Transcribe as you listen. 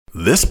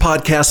This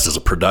podcast is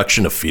a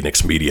production of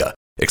Phoenix Media.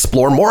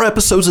 Explore more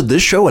episodes of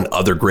this show and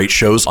other great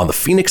shows on the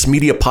Phoenix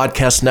Media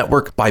Podcast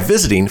Network by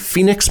visiting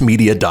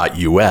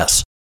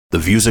phoenixmedia.us. The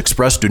views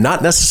expressed do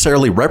not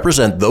necessarily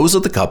represent those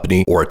of the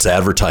company or its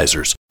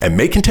advertisers and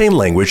may contain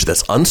language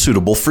that's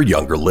unsuitable for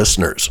younger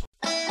listeners.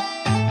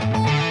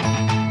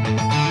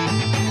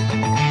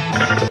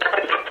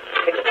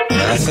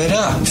 Laugh it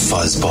up,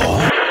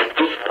 fuzzball.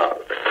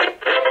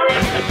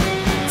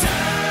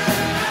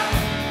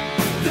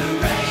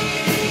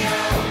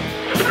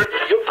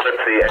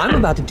 I'm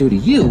about to do to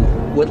you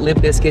what Limp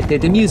Bizkit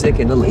did to music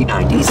in the late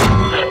 90s.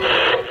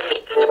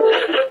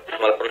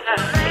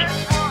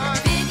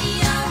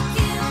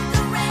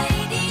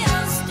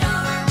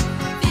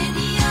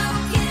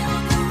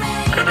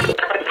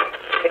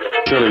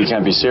 Surely you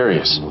can't be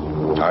serious.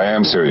 I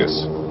am serious.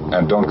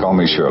 And don't call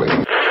me Shirley.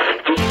 Here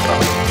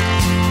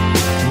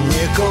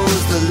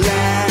goes the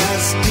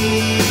last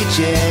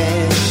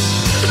DJ.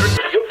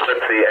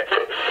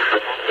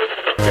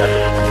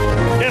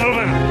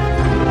 Gentlemen,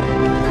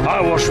 I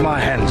wash my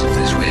hands of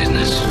this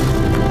weirdness.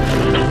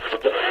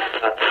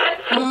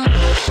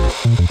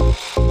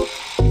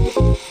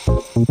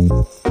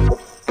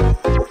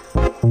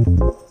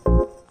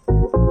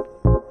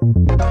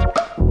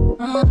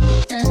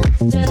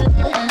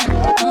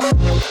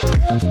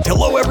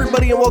 Hello,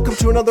 everybody, and welcome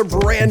to another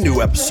brand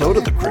new episode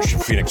of the Christian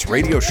Phoenix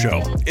Radio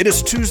Show. It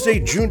is Tuesday,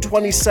 June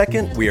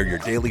 22nd. We are your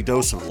daily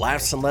dose of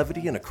laughs and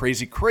levity in a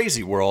crazy,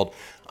 crazy world.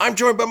 I'm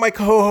joined by my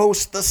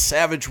co-host, the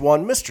Savage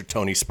One, Mr.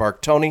 Tony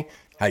Spark. Tony,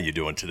 how you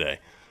doing today?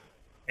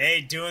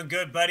 Hey, doing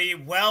good, buddy.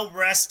 Well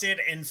rested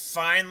and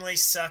finally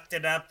sucked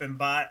it up and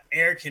bought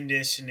air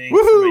conditioning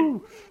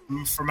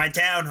for my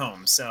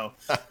townhome. So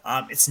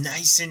it's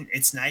nice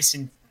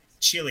and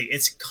chilly.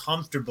 It's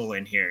comfortable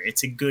in here.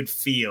 It's a good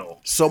feel.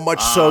 So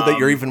much so that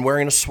you're even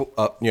wearing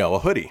a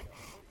hoodie.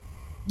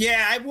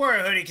 Yeah, I wore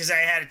a hoodie because I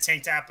had a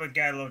tank top, but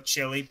got a little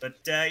chilly.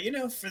 But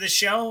for the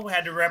show, I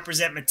had to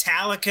represent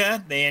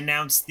Metallica. They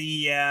announced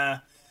the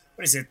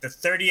the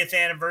 30th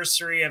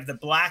anniversary of the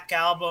Black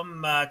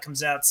Album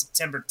comes out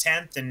September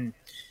 10th, and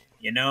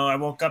I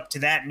woke up to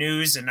that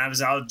news and I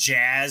was all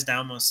jazzed. I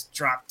almost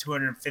dropped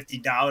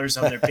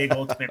 $250 on their big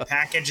ultimate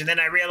package, and then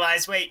I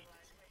realized, wait,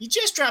 you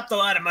just dropped a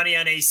lot of money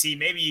on AC.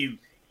 Maybe you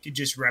could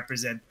just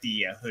represent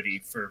the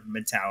hoodie for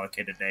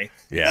Metallica today.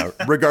 Yeah,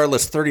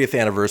 regardless, 30th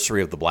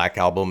anniversary of the Black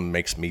Album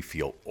makes me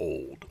feel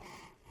old.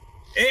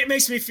 It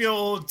makes me feel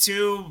old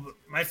too.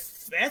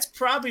 That's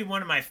probably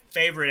one of my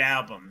favorite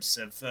albums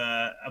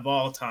of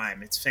all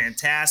time. It's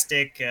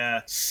fantastic.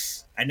 I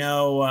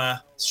know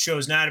this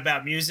show's not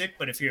about music,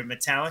 but if you're a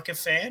Metallica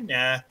fan,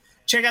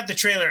 check out the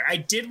trailer. I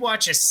did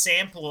watch a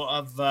sample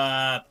of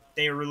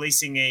they are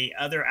releasing a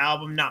other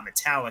album, not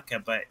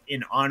Metallica, but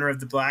in honor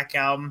of the Black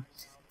Album.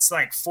 It's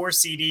like 4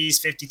 CDs,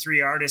 53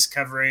 artists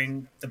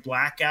covering the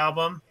Black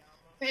Album.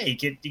 Hey,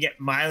 you get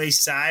Miley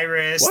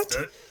Cyrus,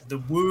 the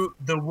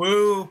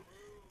Woo.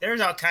 There's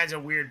all kinds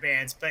of weird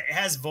bands, but it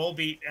has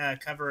Volbeat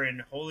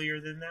covering Holier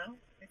Than Thou,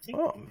 I think.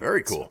 Oh,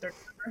 very cool.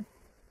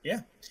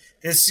 Yeah,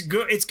 it's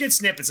good. It's good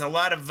snippets. A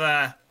lot of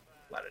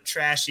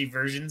trashy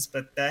versions,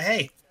 but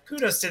hey,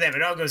 kudos to them.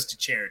 It all goes to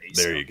charity.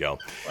 There you go.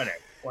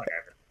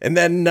 Whatever. And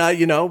then,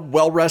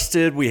 well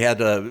rested. We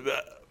had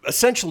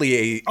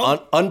essentially a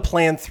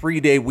unplanned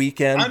 3-day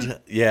weekend.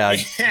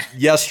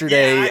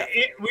 Yesterday.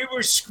 We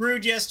were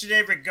screwed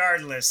yesterday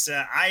regardless.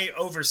 I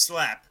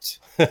overslept,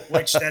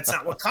 which that's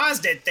not what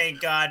caused it,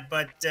 thank God.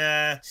 But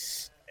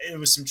it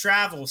was some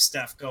travel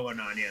stuff going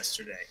on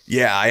yesterday.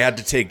 Yeah, I had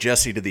to take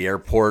Jessie to the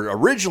airport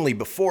originally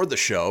before the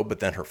show, but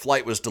then her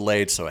flight was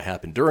delayed, so it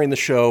happened during the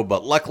show.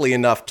 But luckily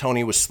enough,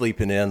 Tony was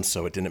sleeping in,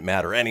 so it didn't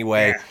matter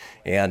anyway. Yeah.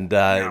 And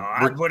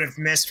I would have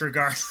missed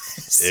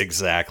regardless.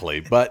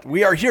 Exactly. But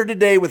we are here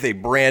today with a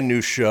brand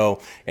new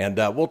show, and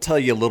we'll tell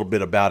you a little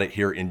bit about it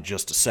here in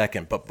just a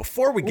second. But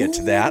before we get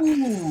to that,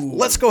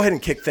 let's go ahead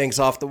and kick things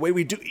off the way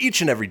we do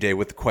each and every day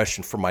with the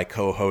question from my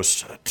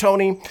co-host,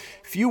 Tony.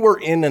 If you were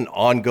in an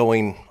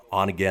ongoing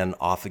on-again,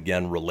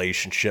 off-again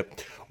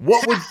relationship,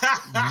 what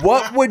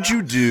would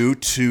you do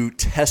to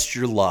test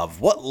your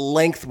love? What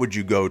length would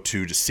you go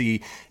to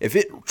see if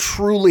it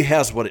truly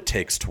has what it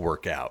takes to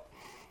work out?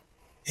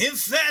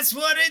 If that's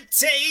what it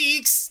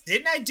takes.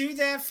 Didn't I do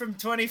that from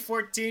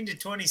 2014 to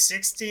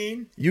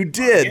 2016? You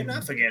did.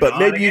 Off again, but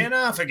maybe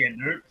off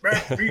again.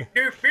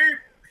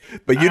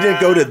 But you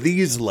didn't go to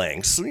these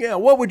lengths. Yeah,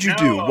 what would you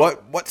do?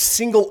 What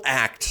single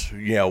act,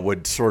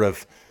 would sort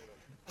of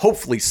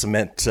hopefully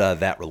cement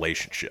that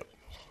relationship?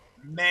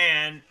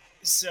 Man,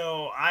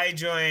 so I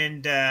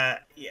joined I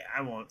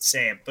won't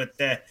say it, but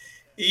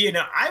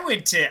I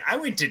went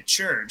to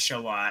church a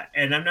lot,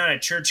 and I'm not a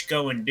church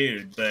going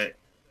dude, but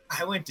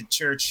I went to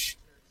church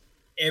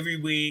every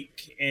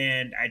week,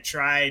 and I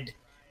tried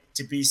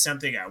to be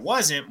something I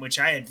wasn't, which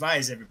I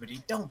advise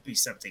everybody, don't be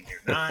something you're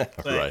not.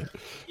 But, right.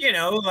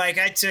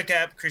 I took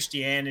up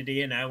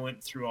Christianity, and I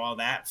went through all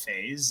that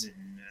phase,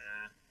 and,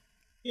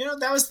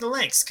 that was the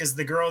lengths, because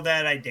the girl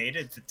that I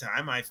dated at the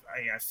time, I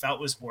felt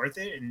was worth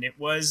it, and it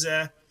was,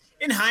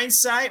 in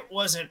hindsight,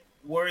 wasn't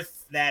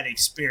worth that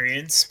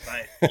experience,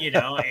 but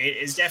it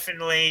is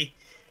definitely,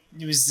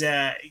 it was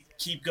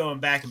keep going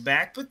back and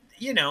back, but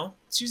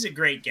she's a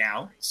great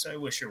gal, so I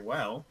wish her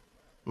well.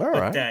 All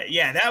right.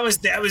 That was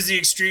the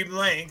extreme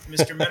length.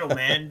 Mr.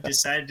 Middleman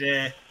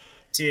decided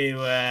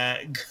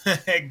to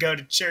go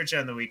to church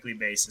on the weekly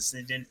basis.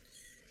 It didn't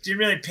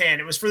really pan.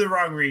 It was for the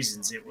wrong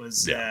reasons. It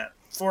was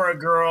for a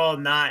girl,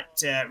 not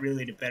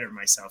really to better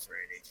myself or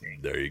anything.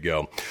 There you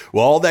go.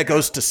 Well, all that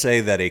goes to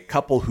say that a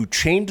couple who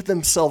chained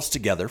themselves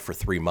together for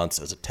 3 months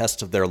as a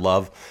test of their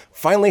love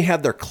finally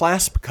had their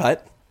clasp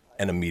cut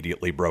and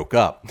immediately broke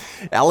up.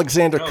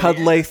 Alexander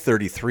Kudlay,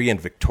 33,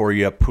 and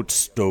Victoria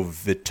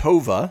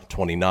Putstovitova,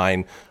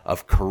 29,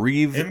 of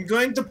Kharkiv. I'm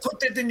going to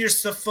put it in your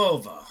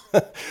Safova.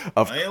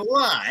 of I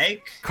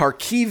like.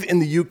 Kharkiv in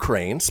the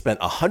Ukraine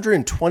spent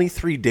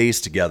 123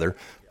 days together,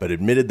 but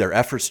admitted their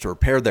efforts to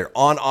repair their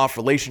on-off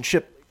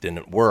relationship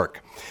didn't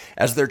work.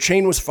 As their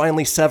chain was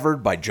finally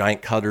severed by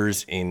giant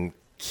cutters in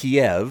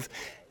Kiev,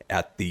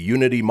 at the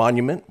Unity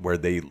Monument, where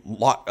they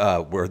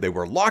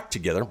were locked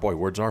together. Boy,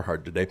 words are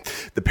hard today.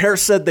 The pair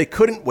said they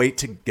couldn't wait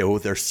to go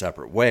their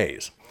separate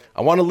ways.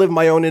 I want to live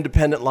my own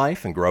independent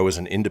life and grow as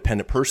an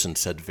independent person,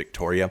 said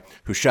Victoria,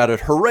 who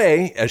shouted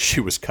hooray as she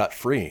was cut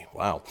free.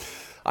 Wow.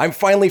 I'm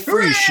finally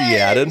free, hooray! She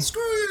added.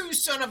 Screw you,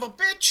 son of a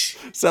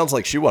bitch. Sounds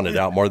like she wanted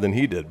out more than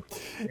he did.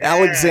 Yeah.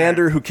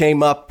 Alexander, who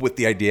came up with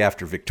the idea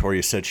after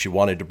Victoria said she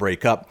wanted to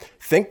break up,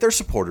 thanked their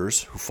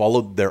supporters who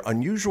followed their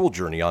unusual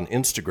journey on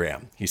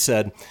Instagram. He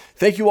said,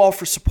 "Thank you all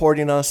for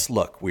supporting us.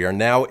 Look, we are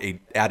now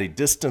at a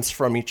distance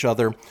from each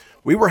other.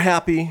 We were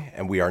happy,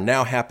 and we are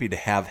now happy to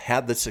have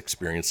had this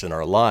experience in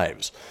our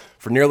lives.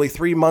 For nearly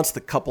 3 months,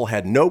 the couple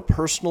had no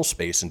personal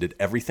space and did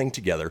everything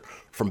together,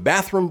 from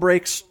bathroom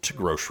breaks to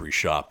grocery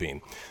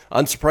shopping.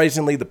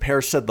 Unsurprisingly, the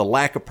pair said the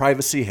lack of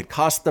privacy had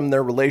cost them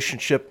their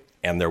relationship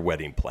and their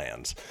wedding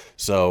plans."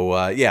 So,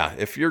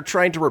 if you're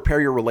trying to repair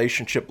your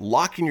relationship,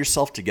 locking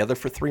yourself together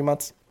for 3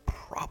 months,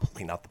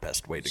 probably not the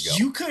best way to go.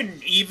 You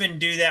couldn't even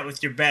do that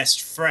with your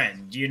best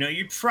friend.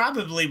 You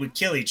probably would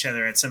kill each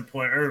other at some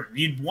point, or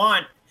you'd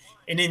want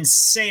an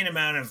insane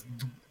amount of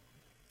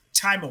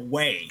time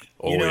away.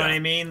 You know what I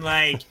mean?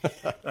 Like,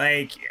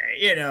 I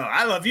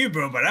love you,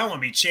 bro, but I don't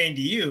want to be chained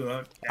to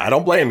you. I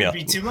don't blame you. That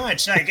would be too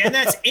much. And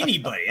that's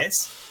anybody.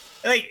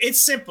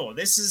 It's simple.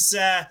 This is,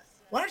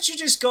 why don't you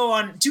just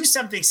do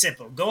something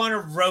simple? Go on a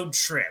road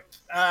trip.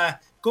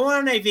 Go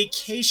on a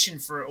vacation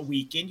for a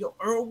weekend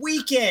or a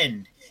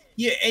weekend.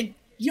 And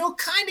you'll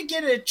kind of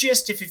get a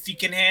gist if you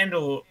can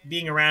handle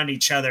being around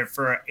each other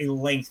for a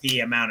lengthy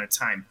amount of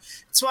time.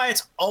 That's why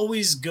it's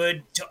always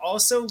good to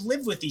also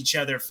live with each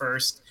other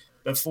first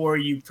before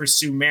you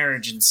pursue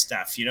marriage and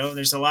stuff.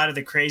 There's a lot of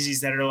the crazies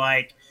that are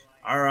like,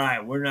 all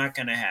right, we're not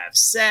going to have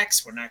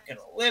sex, we're not going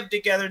to live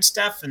together and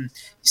stuff. And you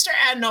start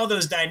adding all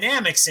those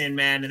dynamics in,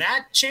 man, and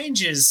that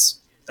changes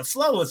the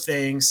flow of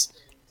things.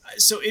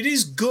 So it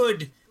is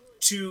good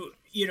to,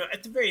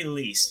 at the very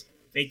least,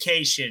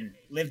 vacation,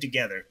 live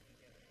together.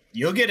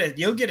 You'll get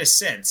a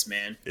sense,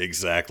 man.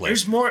 Exactly.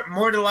 There's more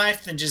to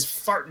life than just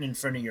farting in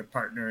front of your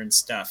partner and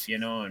stuff,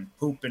 and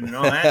pooping and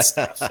all that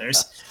stuff.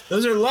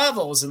 Those are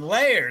levels and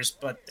layers,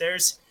 but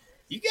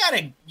you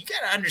gotta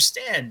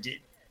understand it.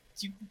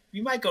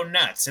 You might go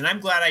nuts, and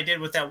I'm glad I did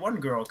with that one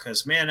girl,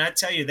 because, man, I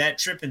tell you, that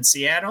trip in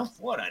Seattle,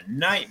 what a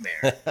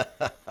nightmare.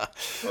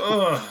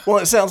 Well,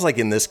 it sounds like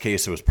in this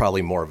case it was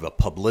probably more of a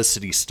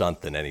publicity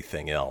stunt than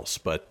anything else,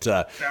 but...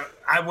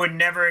 I would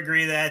never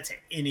agree that to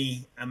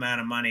any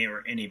amount of money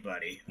or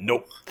anybody.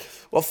 Nope.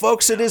 Well,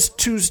 folks, it is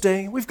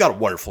Tuesday. We've got a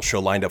wonderful show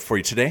lined up for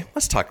you today.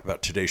 Let's talk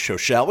about today's show,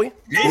 shall we?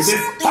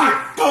 It's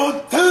Taco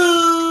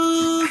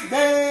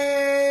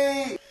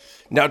Tuesday!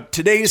 Now,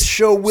 today's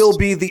show will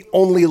be the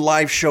only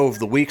live show of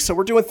the week, so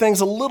we're doing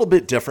things a little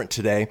bit different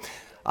today.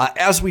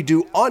 As we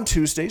do on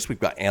Tuesdays, we've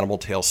got Animal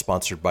Tales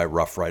sponsored by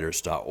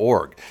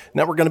roughriders.org.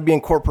 Now we're going to be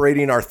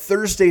incorporating our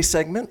Thursday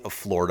segment of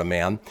Florida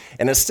Man.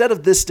 And instead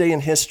of This Day in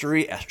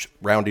History,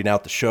 rounding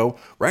out the show,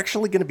 we're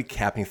actually going to be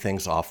capping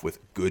things off with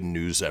good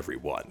news,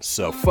 everyone.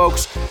 So,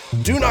 folks,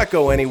 do not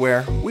go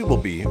anywhere. We will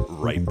be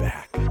right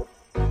back.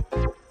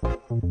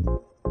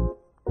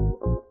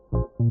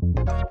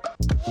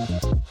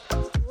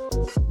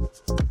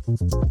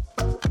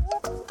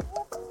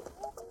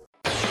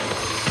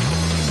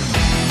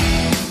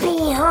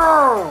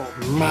 Behold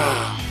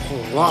my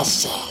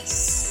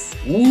precious.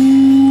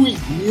 Ooh,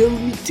 yeah,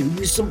 let me tell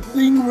you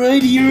something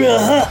right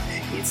here.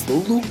 It's the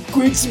Loot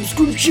Crate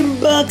subscription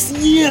box,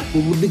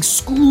 full of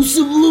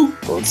exclusive loot,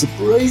 fun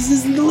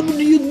surprises delivered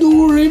to your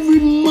door every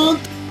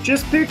month.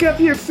 Just pick up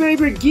your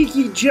favorite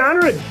geeky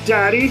genre,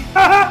 Daddy.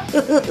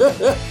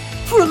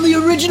 From the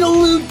original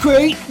Loot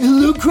Crate, the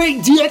Loot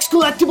Crate DX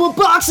collectible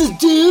boxes,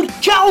 dude!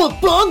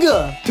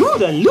 Cowabunga! To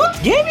the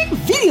Loot Gaming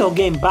video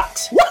game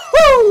box.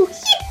 Woohoo!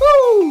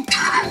 Yee-hoo! Loot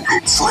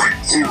Crate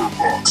Horror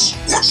Box.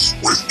 What's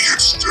with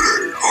kids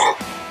today, huh?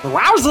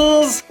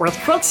 Wowzers! With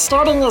crits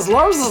starting as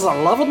low as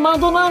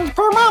 $11.99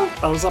 per month,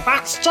 there's a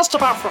box just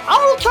about for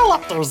all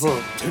collectors.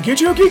 To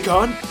get your geek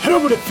on, head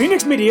over to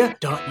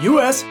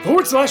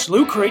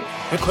phoenixmedia.us/Loot Crate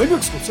and claim your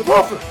exclusive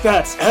offer.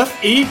 That's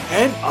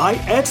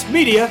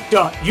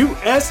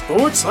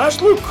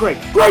FENIXmedia.us/Loot Crate.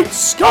 Great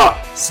Scott!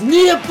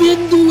 Snap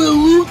into a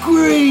Loot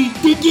Crate,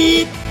 dig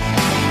it?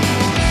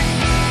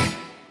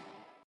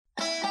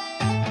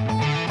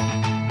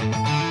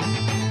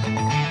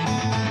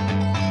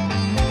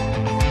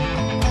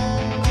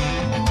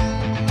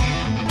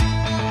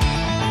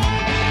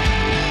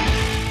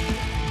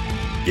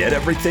 Get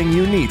everything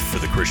you need for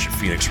the Christian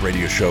Phoenix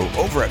Radio Show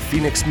over at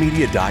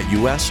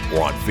phoenixmedia.us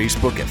or on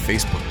Facebook at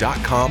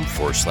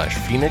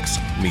facebook.com/Phoenix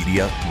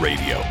Media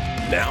Radio.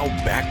 Now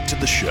back to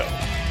the show.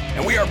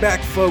 And we are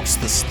back, folks.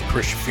 This is the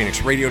Christian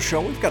Phoenix Radio Show.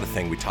 We've got a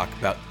thing we talk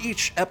about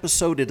each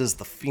episode. It is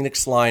the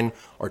Phoenix Line,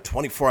 our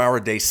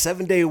 24-hour-a-day,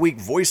 7-day-a-week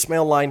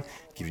voicemail line,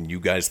 giving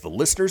you guys, the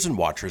listeners and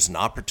watchers, an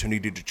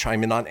opportunity to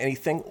chime in on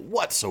anything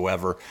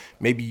whatsoever.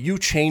 Maybe you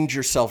change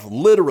yourself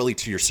literally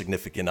to your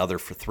significant other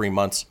for 3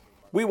 months.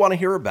 We want to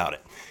hear about it.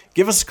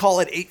 Give us a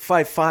call at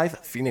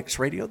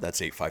 855-PHOENIX-RADIO.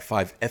 That's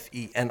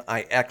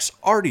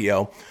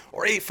 855-FENIX-RDO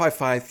or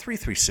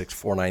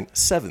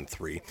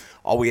 855-336-4973.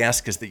 All we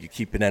ask is that you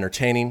keep it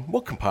entertaining.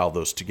 We'll compile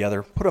those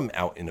together, put them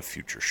out in a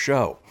future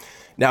show.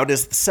 Now, it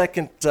is the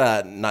second,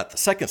 not the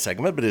second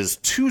segment, but it is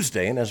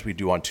Tuesday, and as we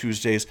do on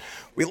Tuesdays,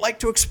 we like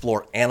to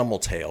explore animal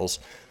tales,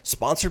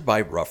 sponsored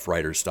by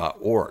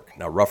roughriders.org.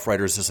 Now, Rough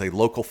Riders is a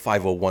local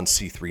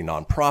 501c3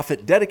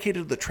 nonprofit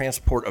dedicated to the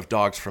transport of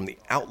dogs from the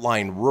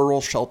outlying rural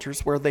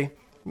shelters where they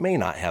may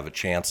not have a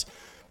chance,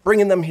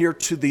 bringing them here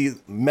to the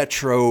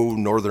metro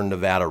northern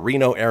Nevada,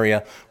 Reno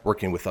area,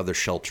 working with other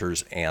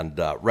shelters and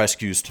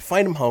rescues to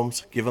find them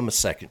homes, give them a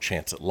second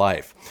chance at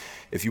life.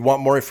 If you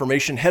want more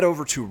information, head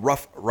over to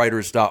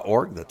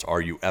roughriders.org. That's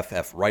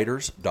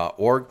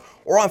RUFFriders.org,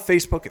 or on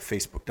Facebook at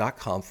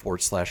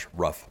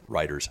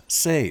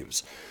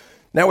facebook.com/roughriderssaves.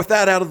 Now, with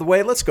that out of the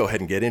way, let's go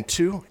ahead and get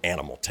into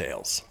Animal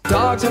Tales.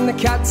 Dogs and the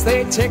cats,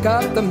 they take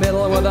up the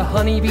middle where the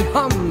honeybee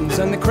hums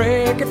and the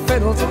cricket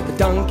fiddles, the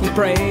donkey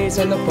brays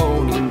and the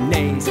pony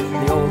neighs,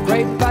 the old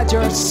grey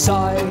badger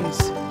sighs.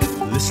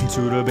 Listen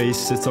to the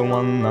bass, it's the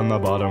one on the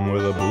bottom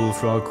where the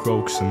bullfrog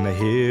croaks and the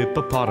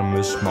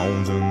hippopotamus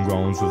moans and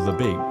groans with a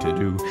big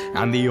to-do,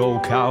 and the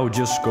old cow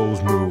just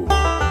goes moo.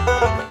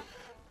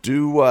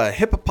 Do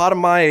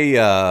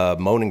hippopotami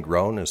moan and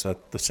groan? Is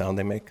that the sound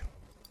they make?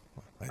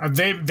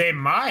 They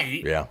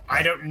might. Yeah.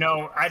 I don't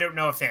know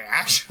if they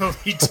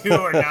actually do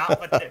or not,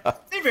 but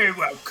they very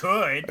well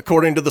could.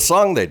 According to the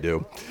song, they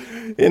do.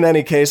 In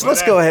any case,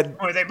 let's go ahead.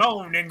 Or they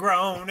moan and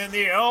groan, and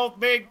the old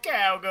big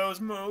cow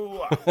goes moo.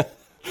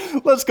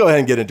 Let's go ahead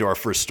and get into our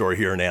first story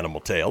here in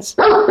Animal Tales.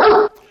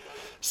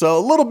 So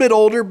a little bit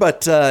older,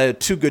 but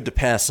too good to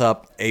pass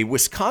up. A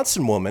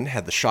Wisconsin woman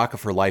had the shock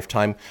of her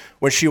lifetime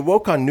when she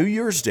awoke on New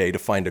Year's Day to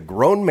find a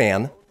grown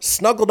man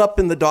snuggled up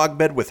in the dog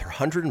bed with her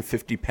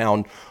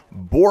 150-pound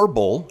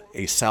Borbal,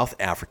 a South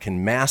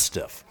African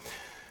Mastiff.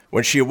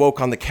 When she awoke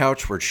on the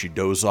couch where she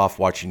dozed off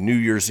watching New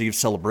Year's Eve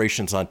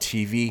celebrations on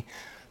TV,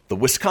 the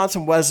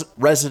Wisconsin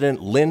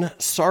resident Lynn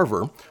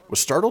Sarver was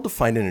startled to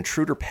find an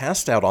intruder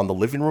passed out on the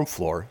living room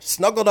floor,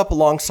 snuggled up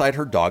alongside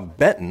her dog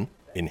Benton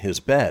in his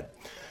bed.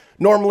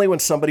 Normally, when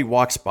somebody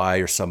walks by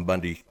or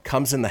somebody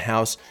comes in the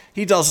house,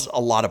 he does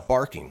a lot of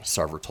barking,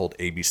 Sarver told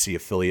ABC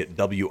affiliate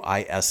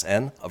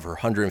WISN of her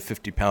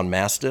 150-pound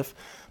Mastiff.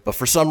 But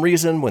for some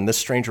reason, when this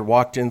stranger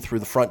walked in through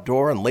the front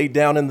door and laid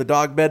down in the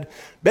dog bed,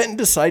 Benton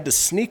decided to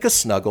sneak a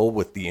snuggle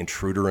with the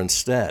intruder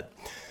instead.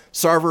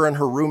 Sarver and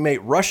her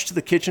roommate rushed to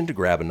the kitchen to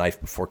grab a knife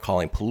before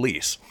calling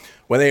police.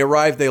 When they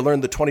arrived, they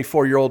learned the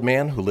 24-year-old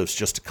man, who lives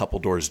just a couple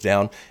doors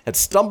down, had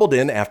stumbled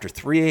in after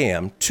 3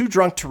 a.m., too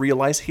drunk to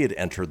realize he had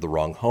entered the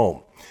wrong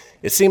home.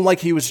 It seemed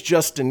like he was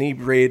just an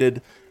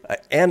inebriated,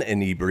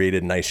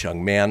 nice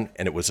young man,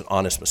 and it was an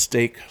honest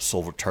mistake,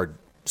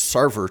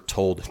 Sarver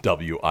told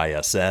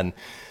WISN.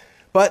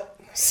 But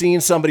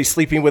seeing somebody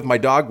sleeping with my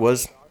dog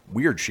was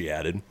weird, she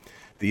added.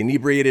 The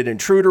inebriated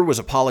intruder was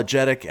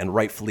apologetic and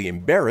rightfully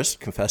embarrassed,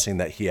 confessing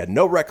that he had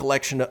no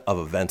recollection of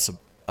events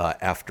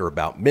after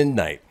about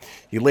midnight.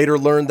 He later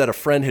learned that a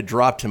friend had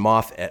dropped him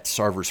off at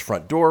Sarver's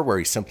front door, where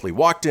he simply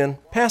walked in,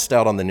 passed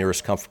out on the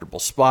nearest comfortable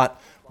spot,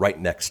 right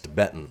next to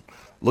Benton.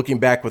 Looking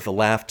back with a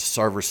laugh,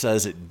 Sarver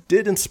says it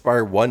did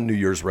inspire one New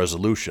Year's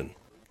resolution: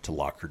 to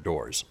lock her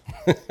doors.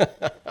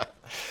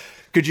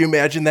 Could you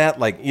imagine that?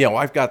 Like,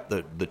 I've got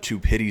the two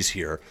pitties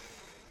here,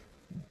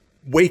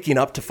 waking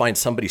up to find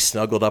somebody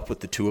snuggled up with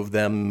the two of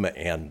them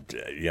and,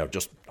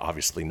 just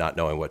obviously not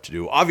knowing what to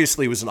do.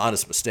 Obviously, it was an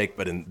honest mistake,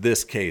 but in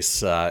this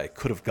case, it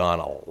could have gone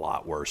a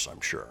lot worse,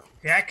 I'm sure.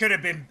 That could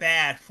have been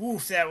bad.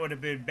 Oof, that would have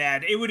been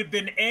bad. It would have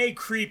been A,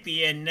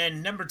 creepy, and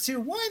then number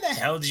two, why the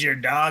hell does your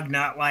dog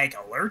not,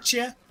 alert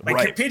you?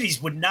 Right. Pitties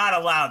would not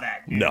allow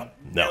that. No.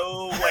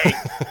 No way.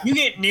 You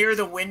get near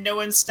the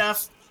window and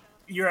stuff,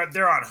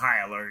 they're on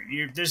high alert.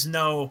 There's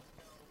no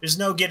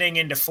getting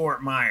into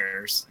Fort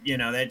Myers.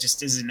 That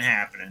just isn't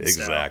happening.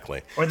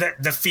 Exactly. So. Or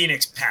the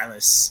Phoenix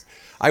Palace.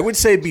 I would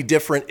say it'd be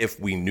different if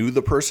we knew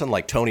the person.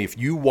 Like, Tony, if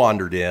you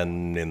wandered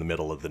in the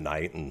middle of the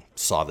night and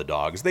saw the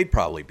dogs, they'd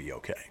probably be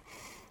okay.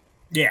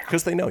 Yeah.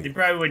 Because they know you.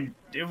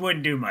 It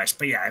wouldn't do much.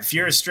 But yeah, if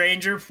you're a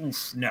stranger,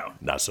 no.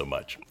 Not so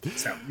much.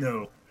 So,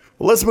 no.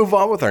 Well, let's move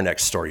on with our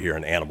next story here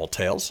in Animal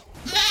Tales.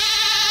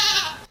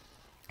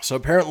 So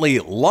apparently,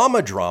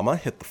 llama drama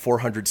hit the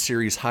 400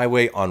 series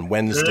highway on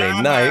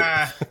Wednesday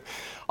night.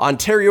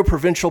 Ontario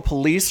Provincial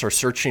Police are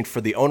searching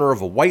for the owner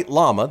of a white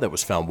llama that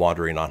was found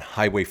wandering on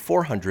Highway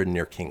 400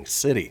 near King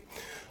City.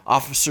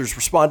 Officers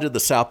responded to the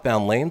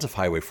southbound lanes of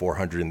Highway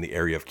 400 in the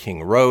area of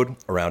King Road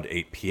around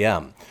 8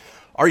 p.m.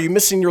 Are you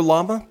missing your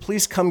llama?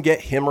 Please come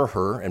get him or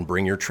her and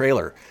bring your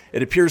trailer.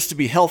 It appears to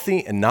be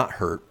healthy and not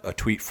hurt, a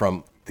tweet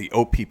from the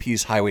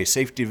OPP's Highway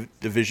Safety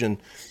Division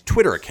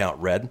Twitter account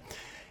read.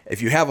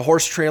 If you have a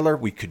horse trailer,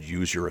 we could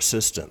use your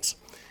assistance.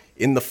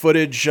 In the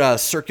footage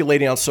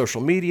circulating on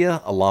social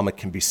media, a llama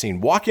can be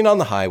seen walking on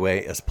the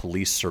highway as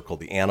police circle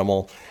the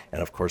animal.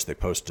 And of course, they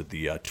posted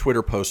the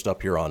Twitter post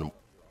up here on,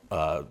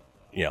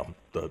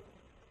 the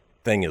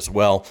thing as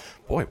well.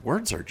 Boy,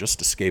 words are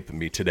just escaping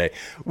me today.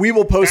 We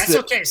will post it.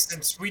 That's okay.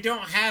 Since we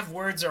don't have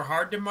words are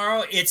hard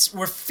tomorrow,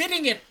 we're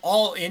fitting it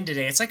all in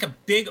today. It's like a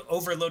big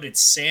overloaded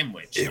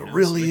sandwich. It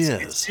really is.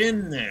 It's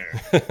in there.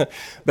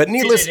 But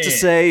needless to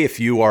say, if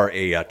you are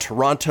a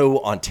Toronto,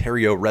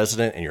 Ontario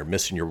resident and you're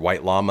missing your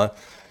white llama,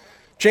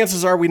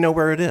 chances are we know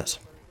where it is.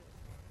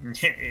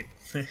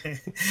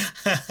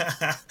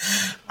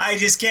 I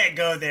just can't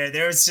go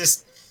there.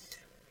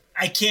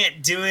 I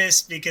can't do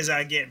this because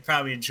I get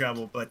probably in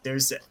trouble, but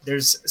there's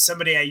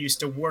somebody I used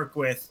to work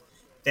with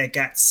that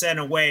got sent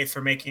away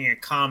for making a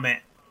comment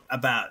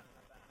about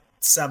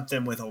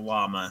something with a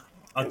llama.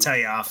 I'll tell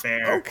you off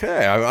air.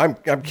 Okay,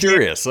 I'm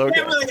curious.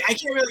 Okay. I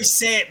can't really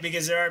say it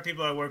because there are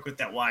people I work with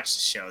that watch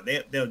the show.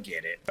 They'll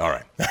get it. All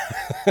right.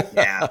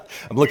 Yeah.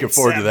 I'm looking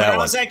forward to that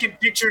one. All I can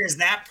picture is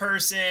that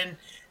person.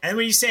 And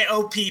when you say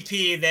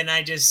OPP, then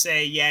I just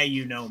say, yeah,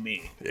 you know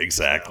me.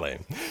 Exactly.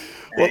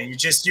 Well,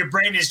 your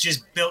brain is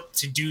just built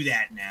to do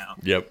that now.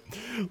 Yep.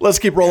 Let's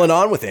keep rolling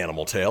on with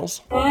Animal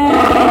Tales.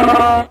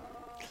 All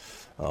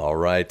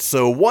right.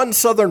 So one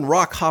southern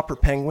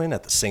rockhopper penguin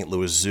at the St.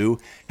 Louis Zoo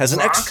has an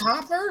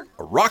rockhopper?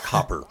 A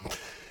rockhopper.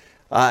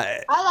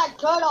 I like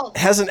turtles.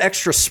 Has an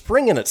extra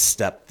spring in its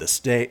step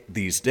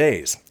these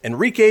days.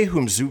 Enrique,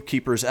 whom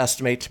zookeepers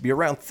estimate to be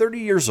around 30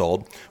 years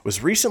old,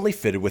 was recently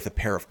fitted with a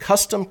pair of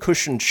custom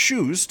cushioned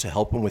shoes to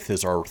help him with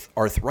his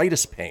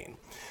arthritis pain.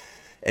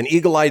 An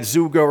eagle-eyed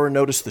zoogoer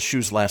noticed the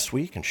shoes last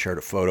week and shared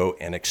a photo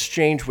and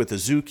exchange with the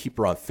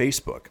zookeeper on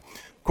Facebook.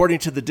 According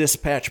to the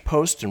Dispatch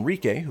Post,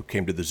 Enrique, who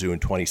came to the zoo in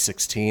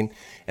 2016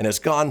 and has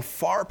gone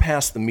far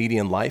past the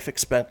median life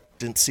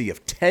expectancy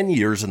of 10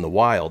 years in the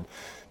wild,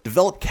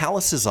 developed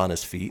calluses on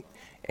his feet,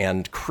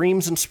 and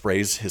creams and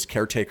sprays his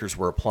caretakers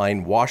were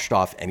applying washed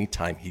off any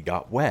time he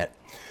got wet.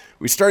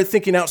 We started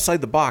thinking outside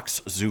the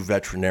box, zoo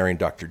veterinarian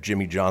Dr.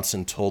 Jimmy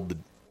Johnson told the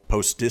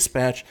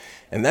Post-Dispatch,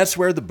 and that's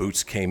where the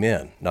boots came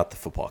in, not the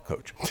football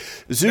coach.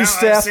 Zoo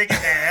staff. I was thinking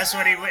that.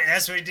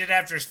 That's what he did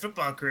after his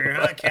football career,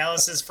 huh?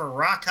 Calluses for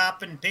rock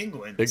hopping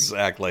penguins.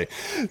 Exactly.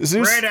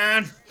 Right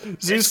on.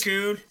 It's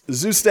cool.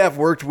 Zoo staff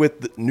worked with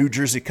the New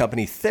Jersey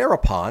company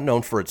Therapon,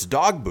 known for its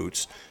dog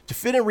boots, to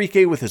fit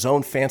Enrique with his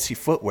own fancy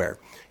footwear.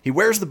 He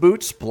wears the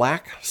boots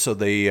black, so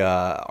they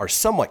are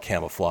somewhat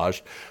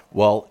camouflaged,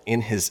 while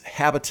in his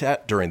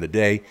habitat during the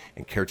day,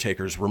 and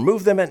caretakers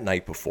remove them at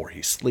night before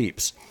he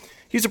sleeps.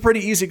 He's a pretty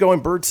easygoing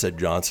bird, said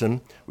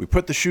Johnson. We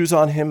put the shoes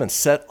on him and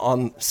set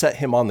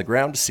him on the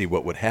ground to see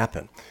what would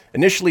happen.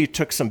 Initially, he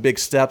took some big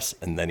steps,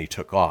 and then he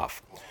took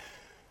off.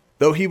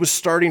 Though he was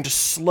starting to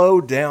slow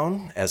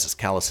down as his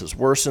calluses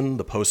worsened,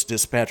 the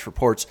Post-Dispatch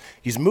reports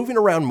he's moving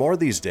around more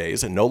these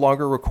days and no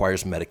longer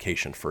requires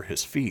medication for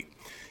his feet.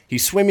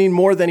 He's swimming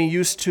more than he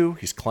used to.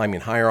 He's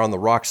climbing higher on the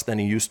rocks than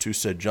he used to,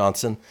 said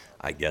Johnson.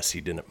 I guess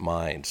he didn't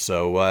mind.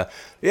 So,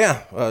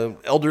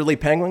 elderly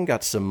penguin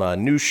got some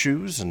new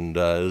shoes and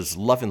is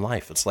loving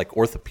life. It's like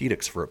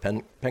orthopedics for a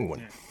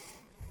penguin.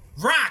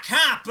 Rock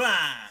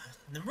hopper!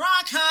 The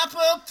rock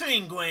hopper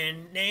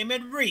penguin named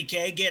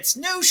Enrique gets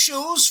new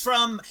shoes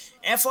from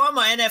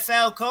former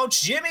NFL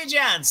coach Jimmy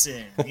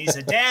Johnson. He's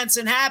a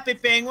dancing happy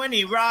penguin.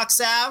 He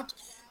rocks out,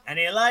 and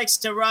he likes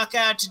to rock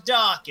out to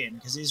Dawkin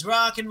because he's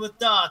rocking with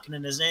Dawkin,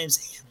 and his name's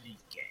Enrique.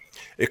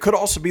 It could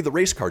also be the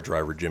race car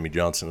driver Jimmy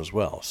Johnson as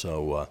well.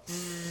 So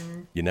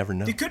you never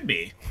know. It could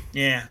be.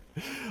 Yeah.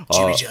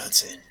 Jimmy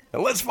Johnson.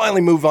 And let's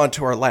finally move on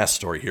to our last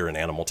story here in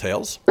Animal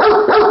Tales.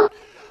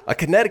 A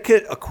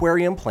Connecticut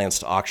aquarium plans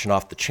to auction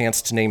off the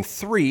chance to name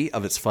 3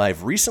 of its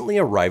 5 recently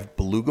arrived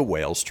beluga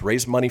whales to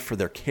raise money for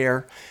their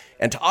care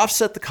and to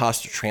offset the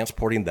cost of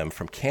transporting them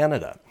from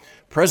Canada.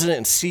 President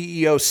and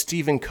CEO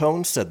Stephen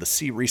Cohn said the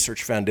Sea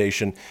Research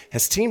Foundation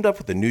has teamed up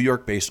with the New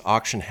York-based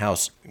auction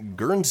house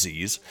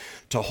Guernsey's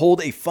to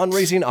hold a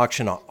fundraising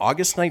auction on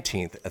August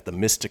 19th at the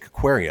Mystic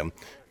Aquarium,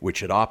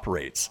 which it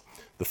operates.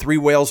 The 3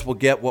 whales will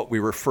get what we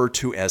refer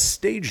to as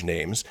stage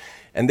names,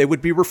 and they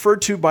would be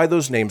referred to by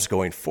those names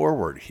going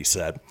forward, he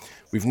said.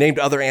 We've named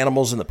other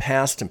animals in the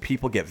past, and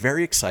people get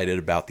very excited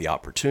about the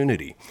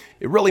opportunity.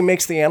 It really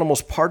makes the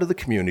animals part of the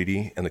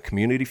community, and the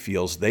community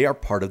feels they are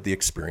part of the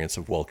experience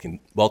of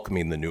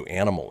welcoming the new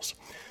animals.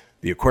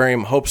 The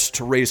aquarium hopes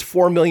to raise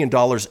 $4 million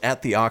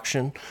at the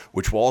auction,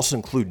 which will also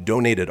include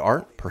donated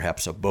art,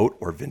 perhaps a boat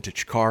or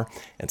vintage car,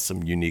 and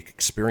some unique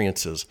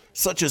experiences,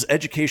 such as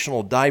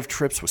educational dive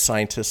trips with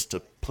scientists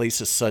to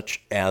places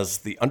such as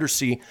the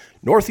undersea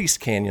Northeast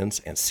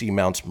Canyons and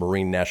Seamounts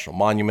Marine National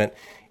Monument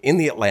in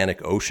the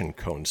Atlantic Ocean,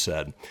 Cohn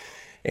said.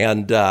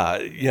 And,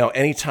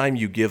 anytime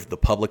you give the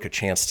public a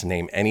chance to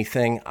name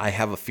anything, I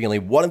have a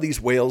feeling one of these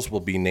whales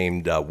will be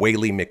named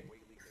Whaley-Face.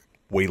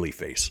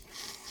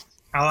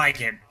 I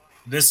like it.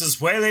 This is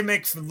Whaley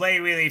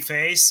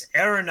McWhaley-Face,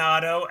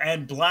 Arenado,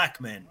 and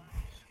Blackman.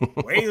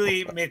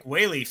 Whaley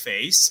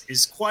McWhaley-Face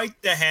is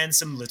quite the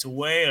handsome little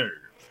whale.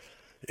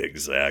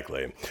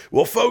 Exactly.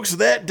 Well, folks,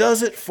 that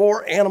does it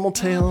for Animal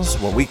Tales.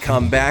 When we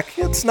come back,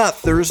 it's not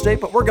Thursday,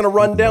 but we're going to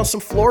run down some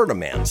Florida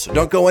man. So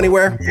don't go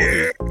anywhere.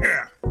 We'll be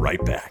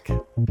right back.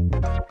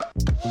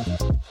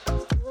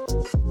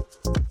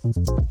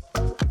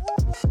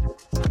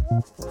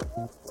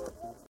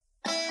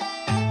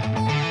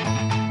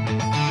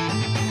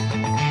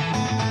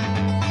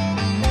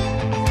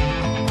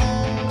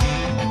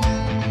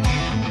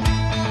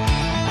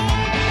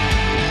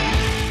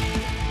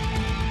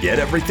 Get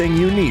everything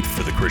you need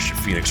for the Christian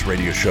Phoenix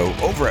Radio Show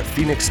over at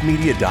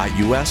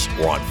phoenixmedia.us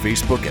or on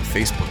Facebook at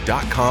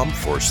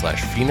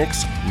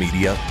facebook.com/Phoenix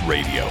Media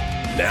Radio.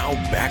 Now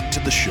back to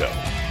the show.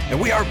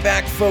 And we are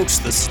back, folks.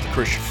 This is the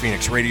Christian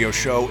Phoenix Radio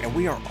Show, and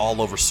we are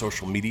all over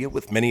social media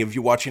with many of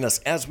you watching us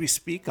as we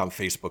speak on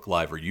Facebook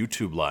Live or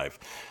YouTube Live.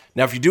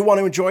 Now, if you do want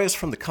to enjoy us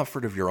from the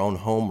comfort of your own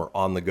home or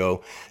on the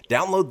go,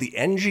 download the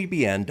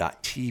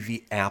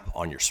ngbn.tv app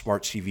on your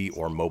smart TV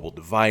or mobile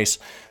device.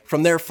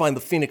 From there, find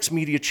the Phoenix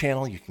Media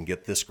channel. You can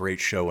get this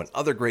great show and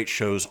other great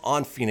shows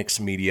on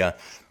Phoenix Media.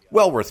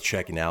 Well worth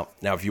checking out.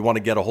 Now, if you want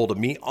to get a hold of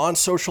me on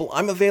social,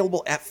 I'm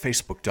available at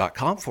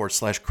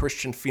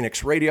facebook.com/Christian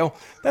Phoenix Radio.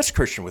 That's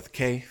Christian with a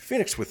K,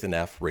 Phoenix with an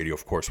F, radio,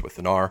 of course, with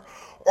an R.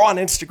 Or on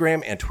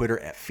Instagram and Twitter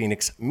at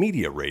Phoenix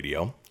Media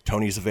Radio.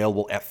 Tony's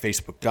available at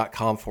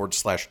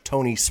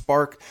facebook.com/Tony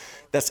Spark.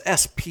 That's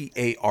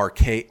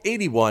SPARK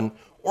 81,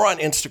 or on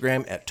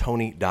Instagram at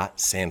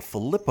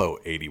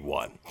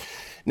Tony.Sanfilippo81.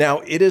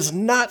 Now, it is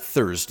not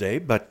Thursday,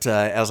 but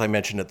as I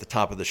mentioned at the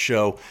top of the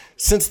show,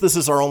 since this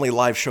is our only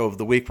live show of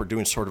the week, we're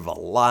doing sort of a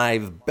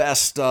live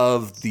best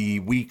of the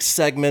week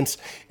segments.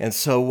 And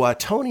so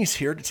Tony's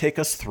here to take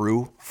us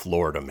through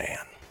Florida Man.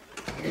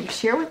 You're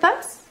here with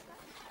us?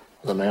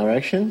 The male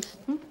erection,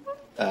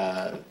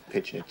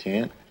 pitching a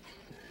tent,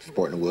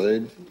 sporting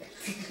wood,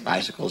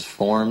 bicycles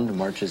formed,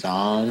 marches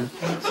on.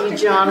 Thank you,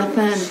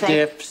 Jonathan.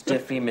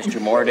 Stiffy, Mr.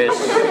 Mortis.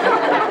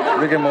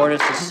 Rigor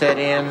mortis is set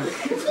in.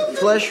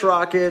 Flesh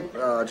rocket,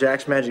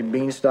 Jack's Magic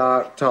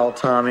Beanstalk, Tall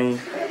Tommy,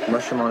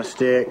 Mushroom on a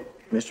Stick,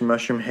 Mr.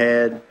 Mushroom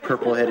Head,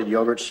 Purple-Headed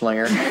Yogurt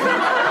Slinger,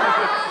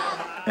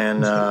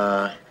 and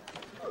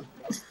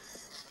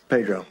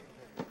Pedro.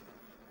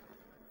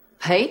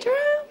 Pedro?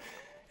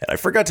 And I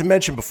forgot to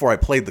mention before I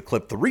played the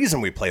clip, the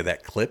reason we play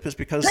that clip is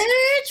because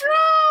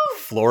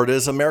Florida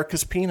is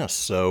America's penis.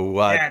 So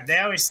yeah,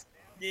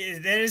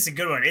 that is a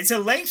good one. It's a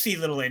lengthy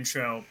little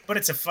intro, but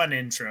it's a fun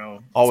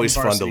intro. Always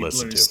fun to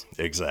listen to.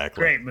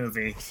 Exactly. Great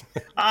movie.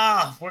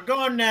 We're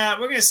going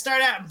to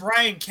start out in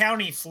Bryan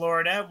County,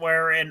 Florida,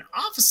 where an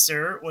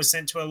officer was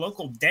sent to a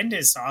local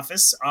dentist's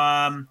office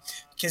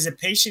because a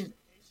patient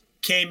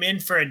came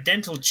in for a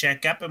dental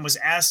checkup and was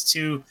asked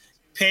to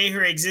pay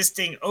her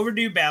existing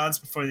overdue balance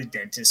before the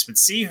dentist would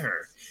see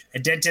her. A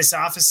dentist's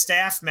office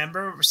staff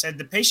member said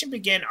the patient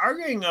began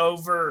arguing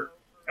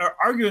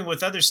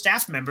with other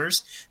staff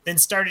members, then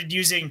started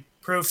using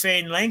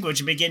profane language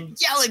and began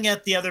yelling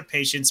at the other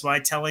patients while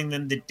telling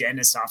them the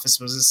dentist's office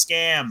was a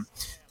scam.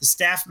 The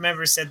staff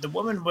member said the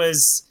woman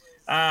was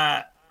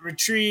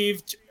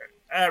retrieved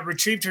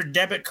her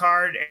debit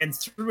card and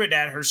threw it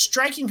at her,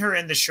 striking her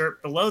in the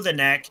shirt below the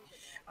neck.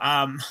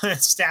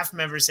 Staff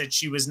member said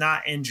she was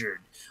not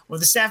injured. When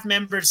the staff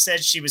member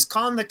said she was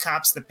calling the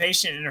cops, the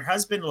patient and her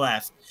husband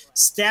left.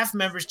 Staff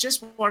members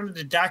just wanted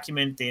to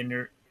document the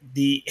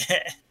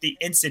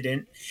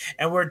incident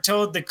and were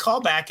told to call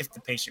back if the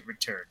patient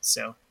returned.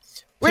 So,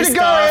 way to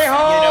go,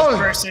 a-hole!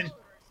 Person,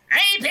 I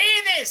ain't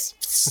paying this.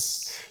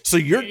 So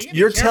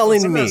you're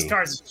telling me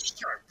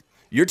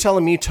you're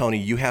telling me, Tony,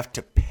 you have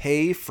to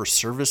pay for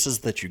services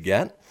that you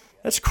get?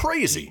 That's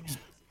crazy.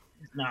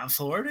 Not in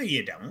Florida,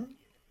 you don't.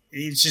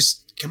 It's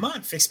just, come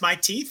on, fix my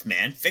teeth,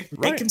 man.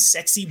 Make them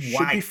sexy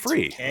white. Should be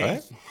free, okay?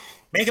 Right?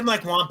 Make them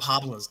like Juan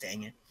Pablo's,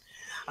 dang it.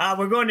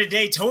 We're going to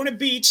Daytona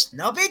Beach.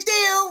 No big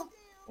deal.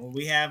 Well,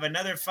 we have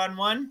another fun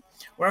one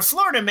where a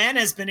Florida man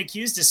has been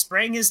accused of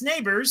spraying his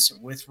neighbors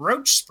with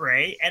roach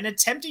spray and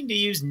attempting to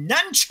use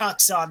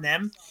nunchucks on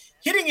them,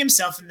 hitting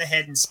himself in the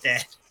head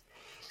instead.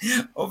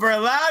 Over a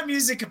loud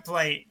music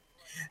complaint,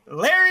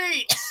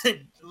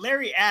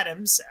 Larry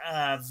Adams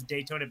of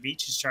Daytona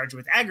Beach is charged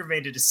with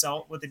aggravated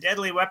assault with a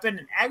deadly weapon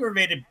and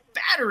aggravated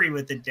battery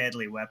with a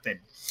deadly weapon.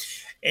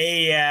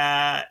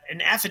 An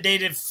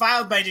affidavit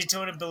filed by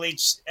Daytona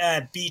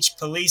Beach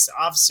police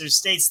officer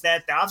states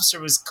that the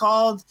officer was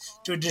called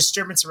to a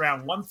disturbance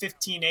around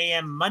 1:15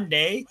 a.m.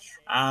 Monday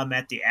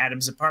at the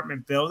Adams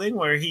apartment building,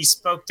 where he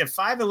spoke to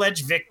 5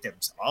 alleged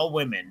victims, all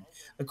women.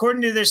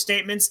 According to their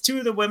statements, 2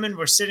 of the women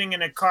were sitting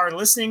in a car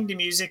listening to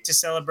music to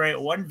celebrate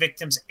one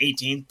victim's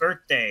 18th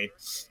birthday.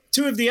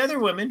 2 of the other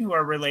women, who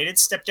are related,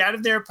 stepped out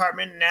of their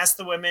apartment and asked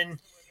the women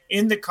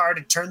in the car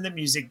to turn the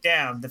music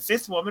down. The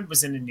 5th woman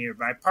was in a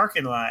nearby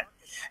parking lot.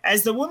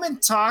 As the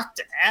woman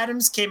talked,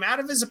 Adams came out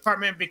of his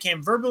apartment and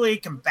became verbally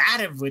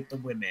combative with the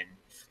women.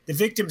 The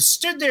victims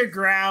stood their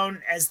ground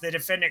as the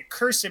defendant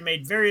cursed and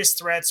made various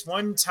threats,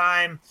 one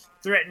time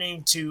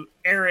threatening to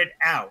air it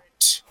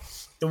out.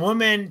 The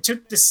woman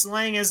took the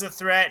slang as a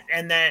threat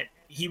and that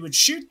he would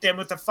shoot them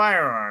with a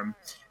firearm.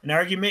 An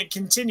argument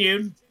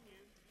continued.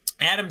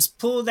 Adams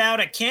pulled out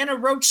a can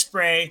of roach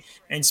spray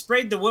and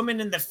sprayed the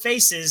women in the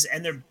faces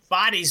and their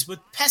bodies with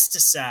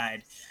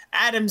pesticide.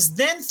 Adams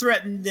then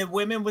threatened the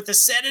women with a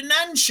set of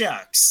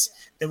nunchucks.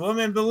 The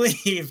woman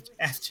believed,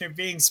 after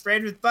being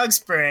sprayed with bug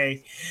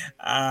spray,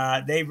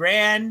 they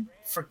ran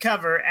for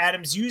cover.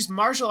 Adams used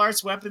martial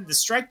arts weapon to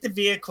strike the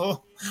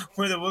vehicle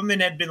where the woman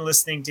had been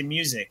listening to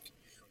music.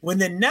 When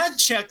the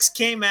nunchucks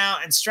came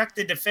out and struck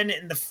the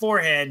defendant in the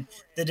forehead,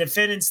 the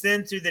defendants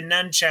then threw the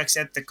nunchucks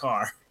at the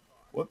car.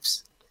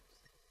 Whoops.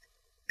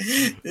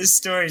 This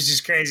story is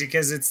just crazy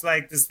because it's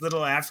like this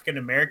little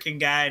African-American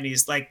guy and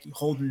he's like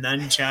holding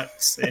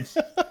nunchucks. And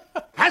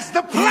Has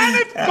the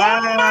planet gone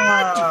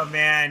oh,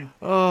 man.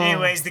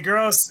 Anyways, the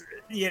girls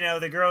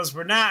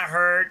were not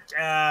hurt.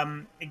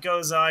 It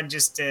goes on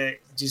just to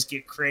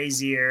get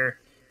crazier.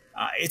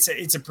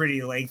 It's a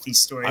pretty lengthy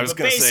story. I was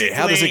going to say,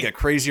 how does it get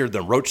crazier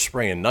than roach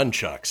spray and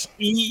nunchucks?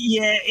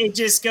 Yeah, it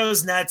just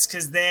goes nuts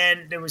because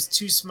then there was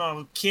 2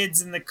 small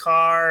kids in the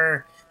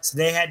car. So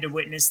they had to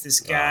witness this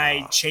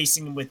guy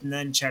chasing him with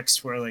nunchucks,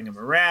 swirling him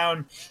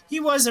around. He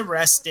was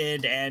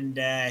arrested, and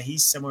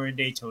he's somewhere in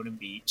Daytona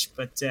Beach.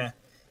 But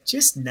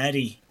just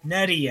nutty,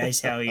 I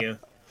tell you.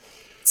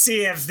 Let's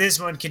see if this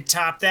one can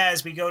top that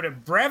as we go to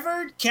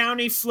Brevard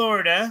County,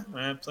 Florida,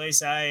 a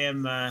place I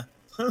am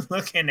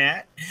looking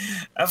at.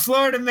 A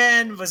Florida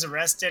man was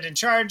arrested and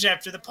charged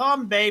after the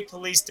Palm Bay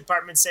Police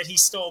Department said he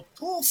stole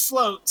pool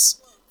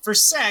floats for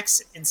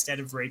sex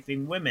instead of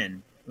raping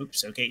women.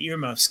 Oops, okay,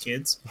 earmuffs,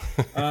 kids.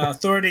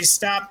 Authorities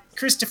stopped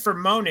Christopher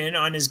Monin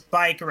on his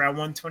bike around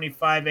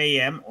 1:25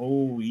 a.m.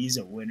 Oh, he's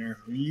a winner.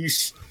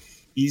 He's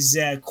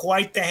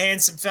quite the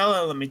handsome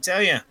fellow, let me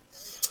tell you.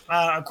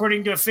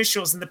 According to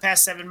officials, in the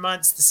past 7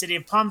 months, the city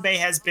of Palm Bay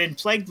has been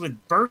plagued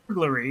with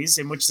burglaries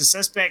in which the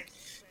suspect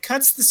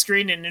cuts the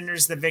screen and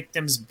enters the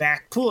victim's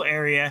back pool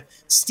area,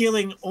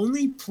 stealing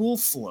only pool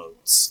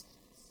floats.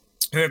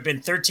 There have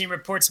been 13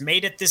 reports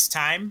made at this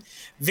time.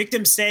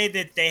 Victims say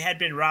that they had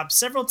been robbed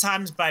several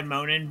times by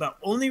Monin, but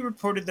only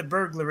reported the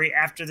burglary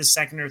after the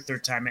second or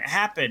third time it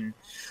happened.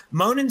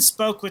 Monin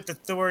spoke with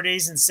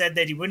authorities and said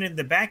that he went into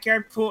the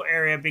backyard pool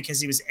area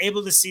because he was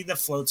able to see the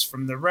floats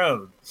from the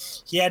road.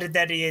 He added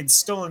that he had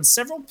stolen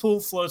several pool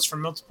floats from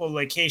multiple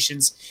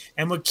locations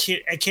and would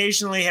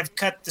occasionally have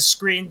cut the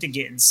screen to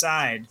get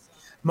inside.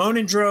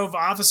 Monin drove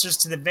officers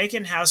to the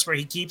vacant house where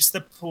he keeps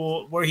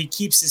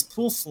his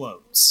pool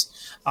floats.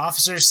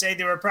 Officers say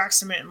there were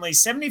approximately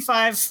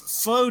 75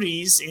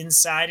 floaties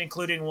inside,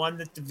 including one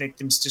that the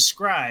victims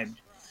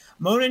described.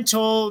 Monin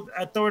told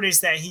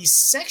authorities that he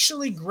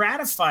sexually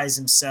gratifies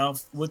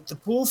himself with the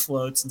pool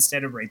floats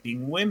instead of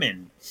raping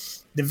women.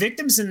 The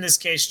victims in this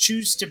case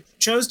chose to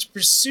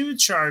pursue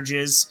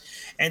charges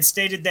and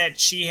stated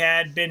that she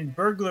had been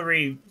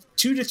burglary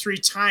 2 to 3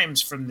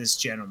 times from this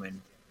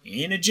gentleman.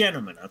 Ain't a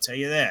gentleman, I'll tell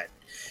you that.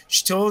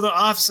 She told the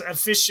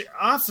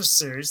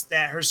officers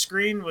that her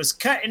screen was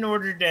cut in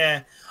order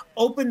to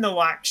open the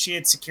lock she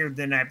had secured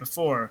the night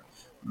before.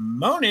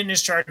 Monin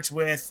is charged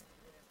with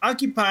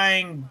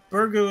occupying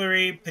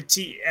burglary,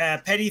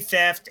 petty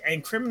theft,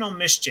 and criminal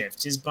mischief.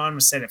 His bond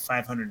was set at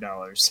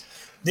 $500.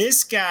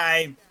 This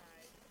guy,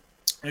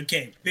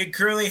 okay, big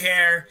curly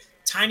hair,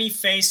 tiny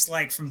face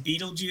like from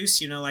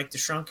Beetlejuice, like the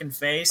shrunken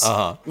face,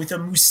 with a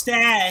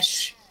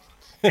mustache,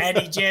 and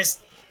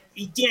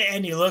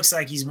he looks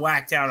like he's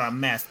whacked out on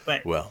meth.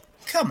 But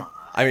come on.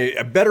 I mean,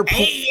 a better pool.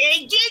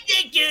 I did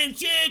the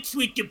sex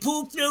with the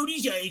pool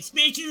floaties. I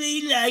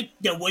especially like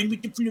the one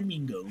with the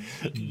flamingo.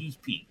 He's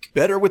pink.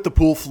 Better with the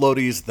pool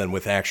floaties than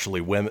with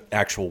actual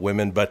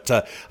women. But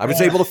I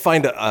was able to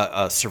find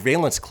a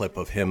surveillance clip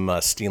of him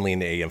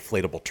stealing a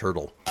inflatable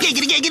turtle.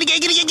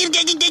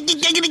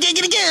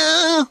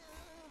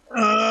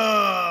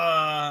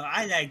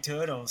 I like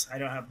turtles. I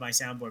don't have my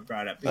soundboard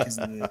brought up because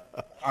of the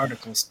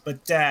articles.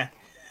 But,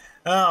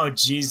 oh,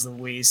 geez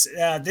Louise.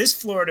 This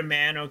Florida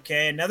man,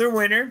 okay, another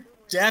winner.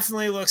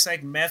 Definitely looks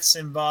like meth's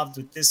involved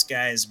with this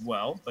guy as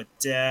well. But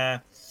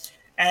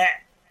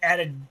At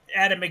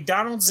a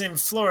McDonald's in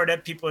Florida,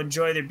 people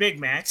enjoy their Big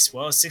Macs.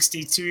 Well, a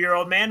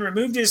 62-year-old man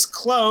removed his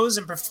clothes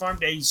and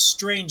performed a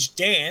strange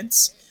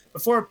dance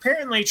before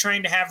apparently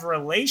trying to have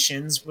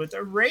relations with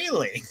a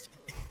railing.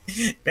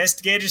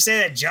 Investigators say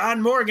that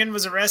John Morgan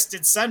was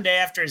arrested Sunday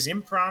after his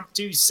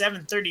impromptu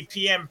 7:30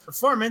 p.m.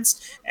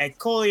 performance at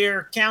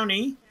Collier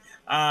County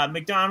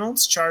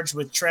McDonald's, charged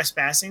with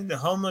trespassing. The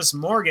homeless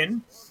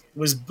Morgan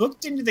was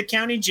booked into the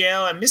county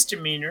jail a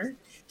misdemeanor.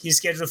 He's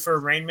scheduled for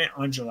arraignment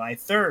on July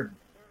 3rd.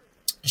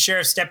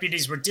 Sheriff's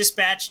deputies were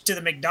dispatched to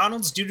the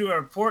McDonald's due to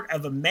a report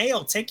of a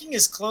male taking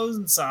his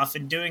clothes off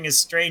and doing a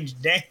strange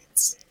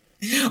dance.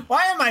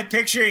 Why am I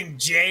picturing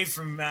Jay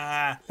from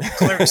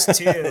Clerks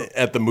 2?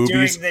 At the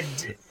movies?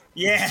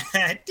 Yeah.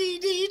 And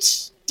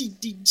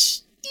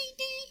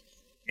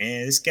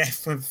this guy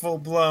went full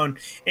blown.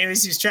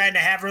 Anyways, he was trying to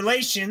have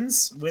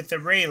relations with a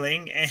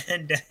railing,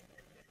 and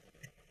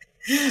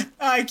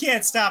I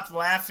can't stop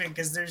laughing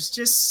because there's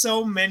just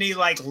so many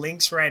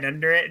links right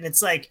under it, and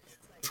it's like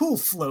pool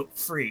float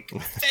freak,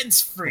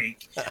 fence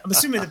freak. I'm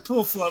assuming the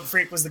pool float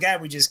freak was the guy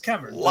we just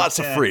covered. Lots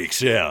of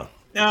freaks, yeah.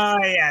 Oh,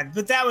 yeah,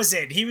 but that was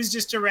it. He was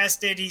just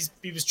arrested.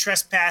 He was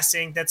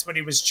trespassing. That's what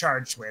he was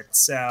charged with.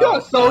 So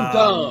you're so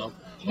dumb.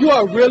 You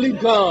are really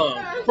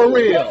dumb, for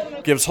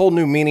real. Gives whole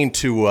new meaning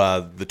to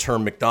the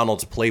term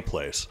McDonald's play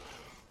place.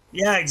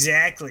 Yeah,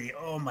 exactly.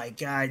 Oh, my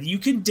God. You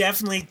can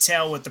definitely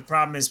tell what the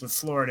problem is with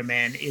Florida,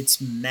 man.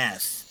 It's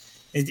meth.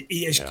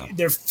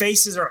 Their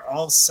faces are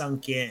all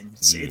sunk in.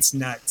 It's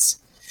nuts.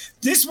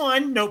 This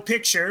one, no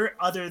picture,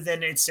 other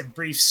than it's a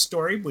brief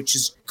story, which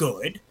is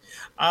good.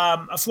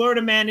 A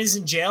Florida man is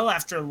in jail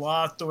after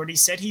law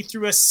authorities said he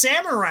threw a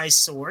samurai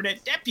sword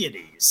at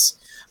deputies.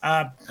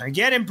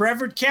 Again, in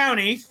Brevard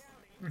County,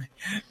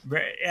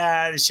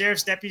 the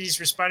sheriff's deputies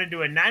responded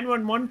to a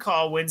 911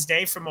 call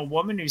Wednesday from a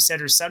woman who said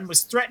her son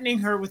was threatening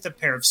her with a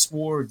pair of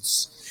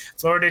swords.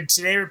 Florida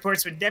Today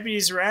reports when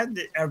deputies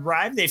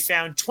arrived, they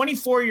found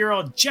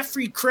 24-year-old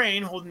Jeffrey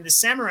Crane holding the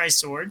samurai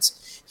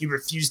swords. He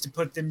refused to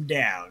put them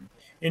down.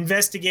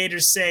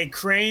 Investigators say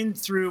Crane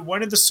threw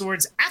one of the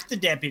swords at the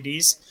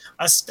deputies.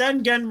 A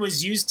stun gun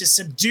was used to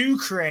subdue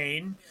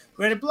Crane,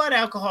 who had a blood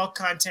alcohol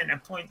content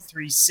of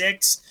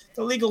 0.36.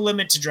 The legal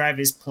limit to drive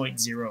is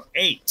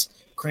 0.08.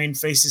 Crane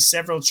faces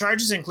several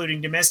charges,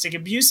 including domestic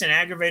abuse and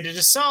aggravated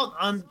assault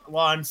on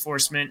law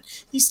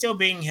enforcement. He's still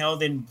being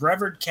held in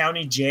Brevard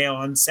County Jail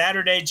on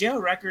Saturday. Jail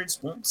records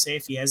won't say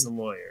if he has a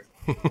lawyer.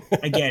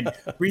 Again,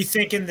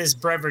 rethinking this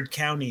Brevard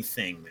County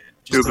thing, man.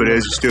 Stupid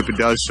is, stupid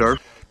does, sir.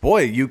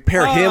 Boy, you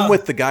pair him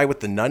with the guy with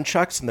the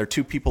nunchucks, and they're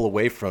 2 people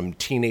away from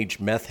teenage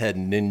meth head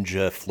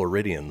ninja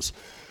Floridians.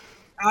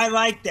 I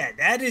like that.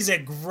 That's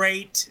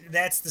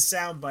the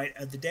soundbite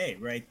of the day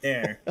right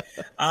there.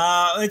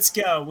 Let's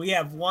go. We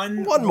have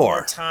one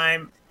more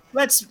time.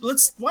 Why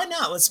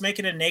not? Let's make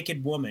it a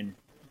naked woman.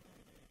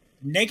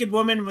 Naked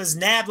woman was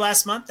nabbed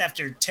last month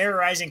after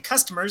terrorizing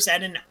customers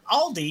at an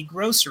Aldi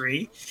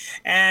grocery,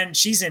 and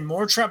she's in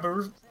more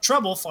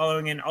trouble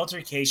following an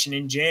altercation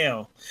in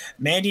jail.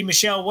 Mandy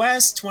Michelle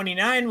West,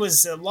 29,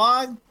 was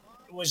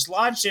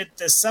lodged at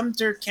the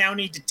Sumter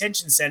County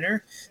Detention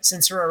Center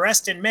since her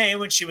arrest in May,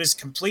 when she was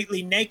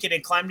completely naked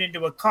and climbed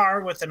into a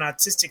car with an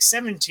autistic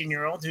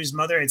 17-year-old whose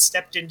mother had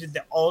stepped into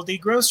the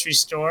Aldi grocery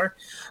store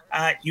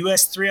at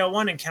US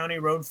 301 and County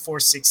Road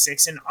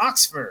 466 in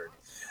Oxford.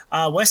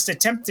 West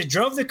attempted to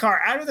drove the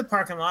car out of the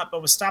parking lot, but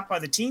was stopped by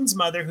the teen's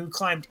mother, who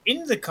climbed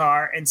into the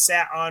car and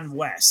sat on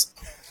West.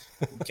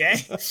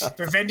 Okay,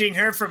 preventing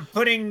her from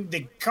putting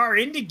the car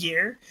into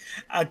gear,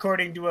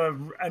 according to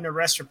an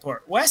arrest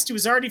report. West, who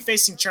was already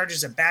facing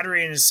charges of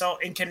battery and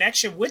assault in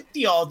connection with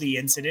the Aldi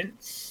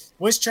incident,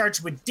 was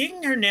charged with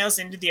digging her nails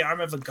into the arm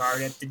of a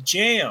guard at the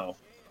jail.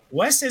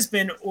 West has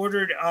been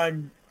ordered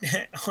on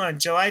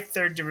July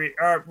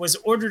 3rd was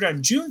ordered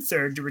on June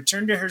 3rd to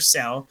return to her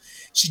cell.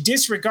 She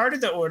disregarded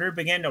the order,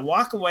 began to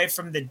walk away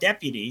from the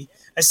deputy.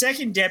 A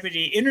second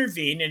deputy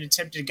intervened and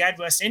attempted to guide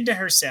West into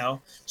her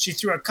cell. She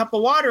threw a cup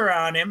of water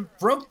on him,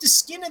 broke the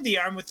skin of the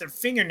arm with her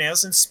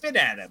fingernails, and spit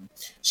at him.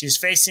 She's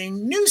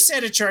facing new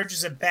set of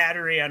charges of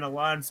battery on a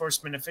law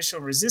enforcement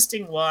official,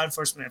 resisting law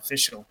enforcement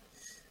official.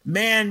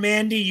 Man,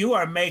 Mandy, you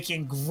are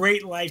making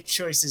great life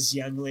choices,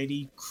 young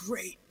lady.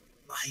 Great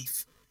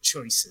life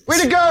choices.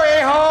 Way to go,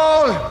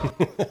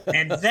 a-hole!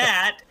 And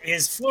that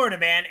is Florida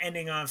Man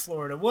ending on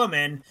Florida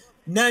Woman.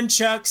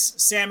 Nunchucks,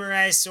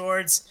 samurai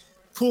swords,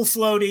 pool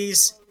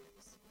floaties,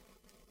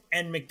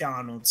 and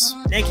McDonald's.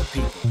 Naked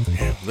people.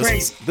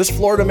 Crazy. This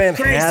Florida Man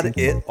had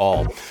it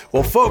all.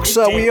 Well, folks,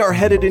 we are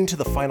headed into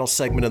the final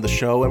segment of the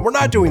show, and we're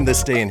not doing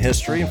This Day in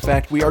History. In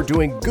fact, we are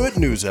doing good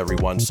news,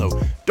 everyone, so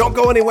don't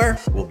go anywhere.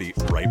 We'll be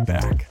right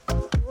back.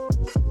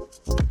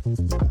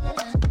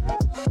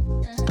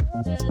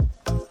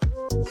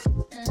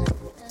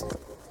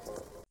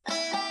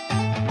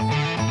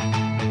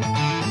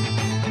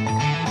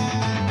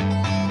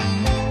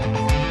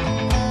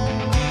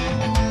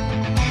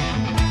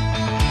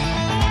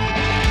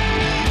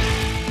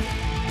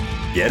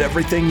 Get Get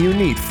everything you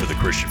need for the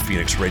Christian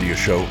Phoenix Radio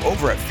Show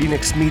over at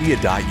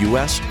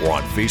phoenixmedia.us or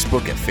on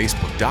Facebook at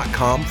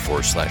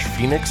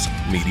facebook.com/Phoenix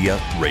Media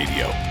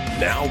Radio.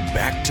 Now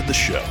back to the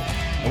show.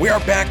 And we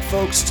are back,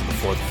 folks, to the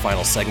fourth and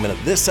final segment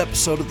of this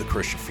episode of the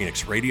Christian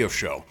Phoenix Radio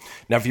Show.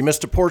 Now, if you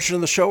missed a portion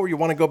of the show or you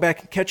want to go back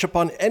and catch up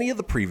on any of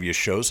the previous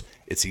shows,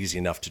 it's easy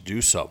enough to do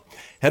so.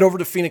 Head over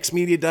to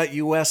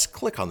phoenixmedia.us,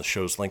 click on the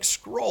show's link,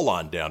 scroll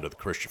on down to the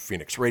Christian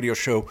Phoenix Radio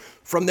Show.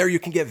 From there, you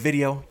can get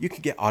video, you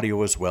can get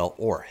audio as well,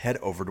 or head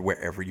over to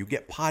wherever you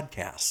get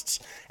podcasts.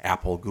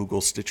 Apple, Google,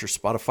 Stitcher,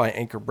 Spotify,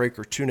 Anchor,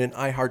 Breaker, TuneIn,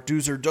 iHeart,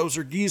 Doozer,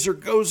 Dozer, Geezer,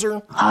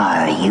 Gozer.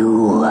 Are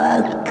you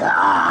a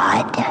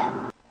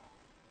god?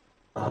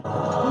 Oh,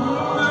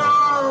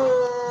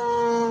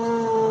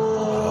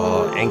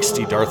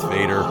 angsty Darth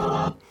Vader.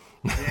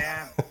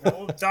 Yeah,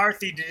 old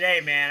Dorothy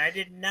today, man. I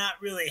did not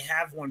really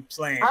have one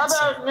planned. How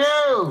about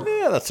you?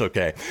 Yeah, that's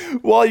okay.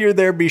 While you're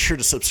there, be sure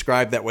to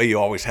subscribe. That way you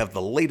always have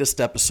the latest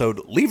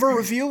episode. Leave a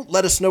review.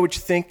 Let us know what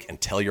you think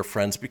and tell your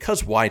friends.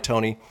 Because why,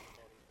 Tony?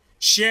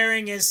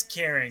 Sharing is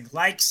caring.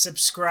 Like,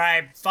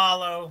 subscribe,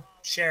 follow,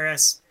 share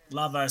us.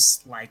 Love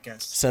us, like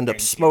us. Send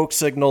up smoke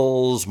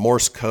signals,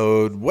 Morse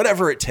code,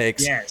 whatever it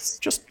takes. Yes.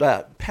 Just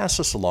pass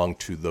us along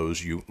to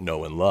those you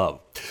know and love.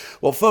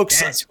 Well,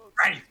 folks, that's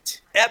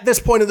right. At this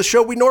point of the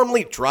show, we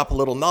normally drop a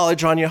little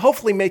knowledge on you,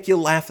 hopefully make you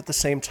laugh at the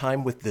same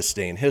time with this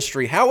day in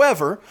history.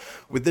 However,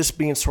 with this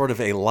being sort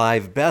of a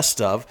live best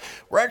of,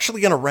 we're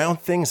actually going to round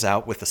things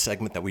out with a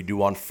segment that we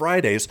do on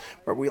Fridays,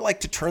 where we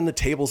like to turn the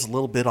tables a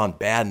little bit on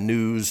bad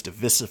news,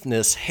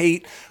 divisiveness,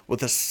 hate,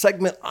 with a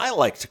segment I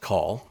like to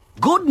call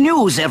Good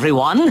news,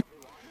 everyone!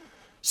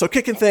 So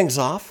kicking things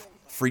off,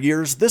 for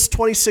years, this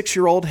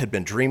 26-year-old had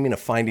been dreaming of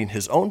finding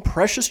his own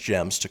precious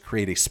gems to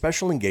create a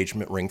special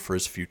engagement ring for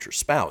his future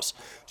spouse,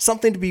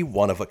 something to be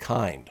one of a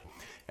kind.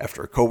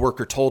 After a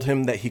coworker told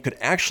him that he could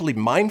actually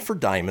mine for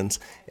diamonds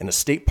in a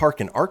state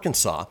park in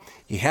Arkansas,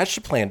 he hatched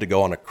a plan to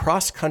go on a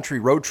cross-country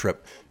road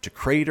trip to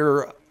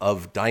Crater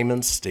of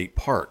Diamonds State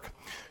Park.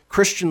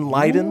 Christian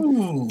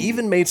Leiden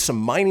even made some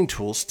mining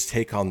tools to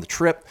take on the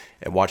trip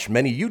and watched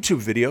many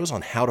YouTube videos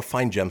on how to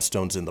find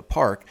gemstones in the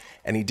park,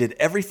 and he did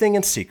everything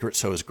in secret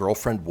so his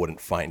girlfriend wouldn't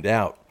find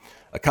out.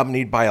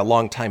 Accompanied by a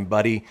longtime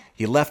buddy,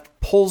 he left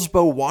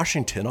Poulsbo,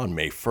 Washington on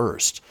May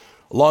 1st.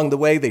 Along the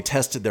way, they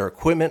tested their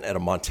equipment at a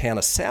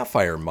Montana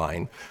sapphire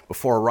mine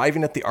before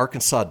arriving at the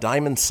Arkansas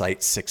diamond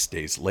site 6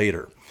 days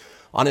later.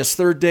 On his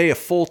third day of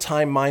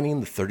full-time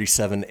mining the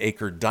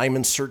 37-acre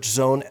diamond search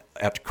zone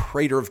at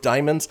Crater of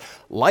Diamonds,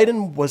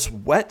 Leiden was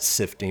wet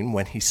sifting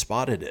when he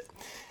spotted it.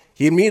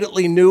 He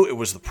immediately knew it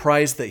was the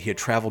prize that he had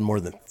traveled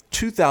more than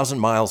 2,000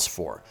 miles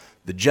for,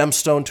 the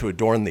gemstone to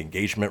adorn the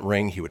engagement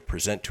ring he would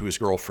present to his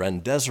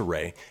girlfriend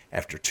Desiree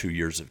after 2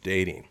 years of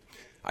dating.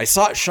 I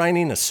saw it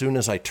shining as soon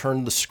as I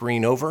turned the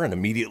screen over and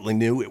immediately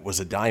knew it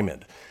was a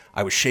diamond.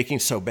 I was shaking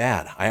so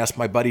bad, I asked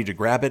my buddy to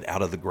grab it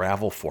out of the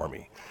gravel for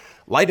me.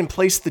 Leiden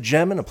placed the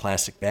gem in a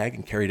plastic bag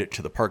and carried it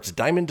to the park's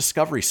Diamond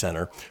Discovery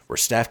Center, where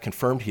staff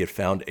confirmed he had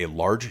found a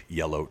large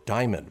yellow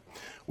diamond.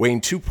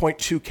 Weighing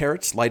 2.2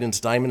 carats, Leiden's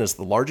diamond is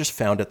the largest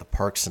found at the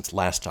park since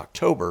last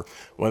October,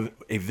 when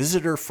a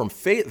visitor from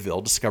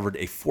Fayetteville discovered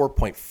a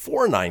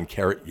 4.49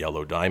 carat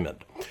yellow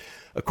diamond.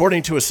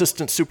 According to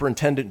Assistant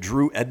Superintendent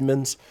Drew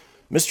Edmonds,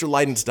 Mr.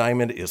 Leiden's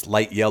diamond is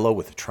light yellow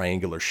with a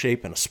triangular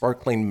shape and a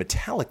sparkling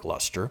metallic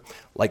luster.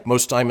 Like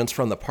most diamonds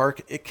from the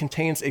park, it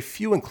contains a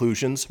few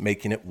inclusions,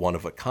 making it one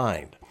of a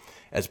kind.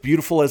 As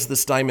beautiful as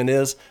this diamond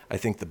is, I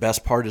think the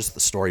best part is the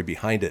story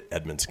behind it,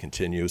 Edmonds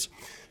continues.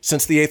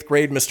 Since the 8th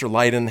grade, Mr.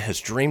 Leiden has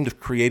dreamed of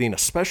creating a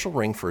special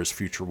ring for his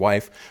future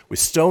wife with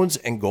stones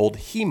and gold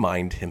he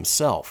mined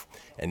himself,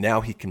 and now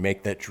he can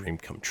make that dream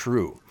come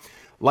true.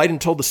 Leiden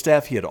told the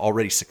staff he had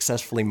already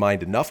successfully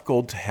mined enough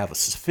gold to have a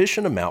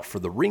sufficient amount for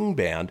the ring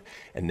band,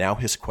 and now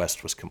his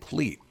quest was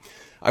complete.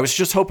 I was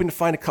just hoping to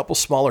find a couple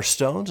smaller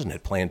stones and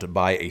had planned to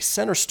buy a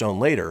center stone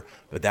later,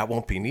 but that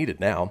won't be needed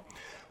now.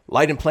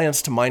 Leiden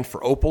plans to mine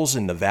for opals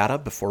in Nevada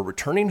before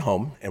returning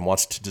home and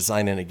wants to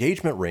design an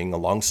engagement ring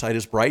alongside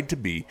his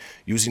bride-to-be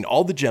using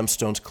all the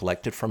gemstones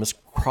collected from his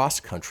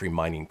cross-country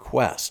mining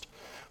quest.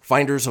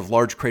 Finders of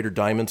large crater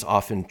diamonds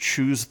often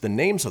choose the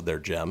names of their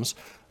gems.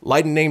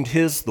 Leiden named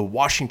his the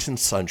Washington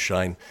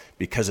Sunshine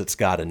because it's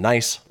got a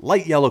nice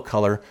light yellow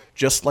color,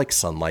 just like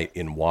sunlight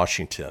in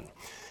Washington.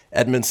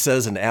 Edmonds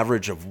says an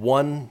average of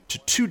 1 to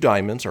 2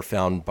 diamonds are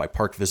found by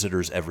park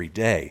visitors every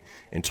day.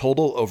 In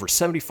total, over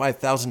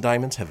 75,000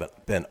 diamonds have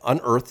been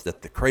unearthed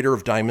at the Crater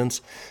of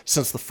Diamonds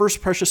since the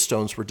first precious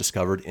stones were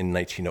discovered in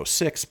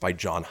 1906 by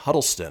John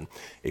Huddleston,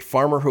 a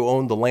farmer who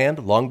owned the land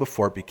long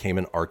before it became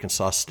an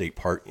Arkansas state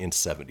park in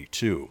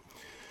 '72.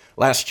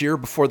 Last year,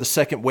 before the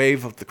second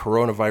wave of the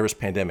coronavirus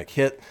pandemic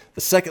hit,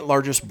 the second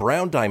largest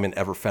brown diamond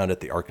ever found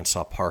at the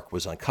Arkansas park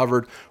was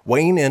uncovered,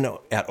 weighing in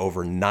at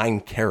over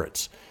 9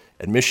 carats.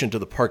 Admission to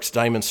the park's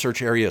diamond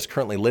search area is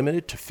currently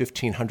limited to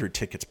 1,500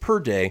 tickets per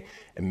day,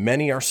 and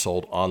many are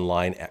sold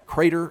online at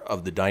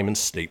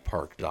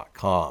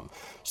craterofthediamondstatepark.com.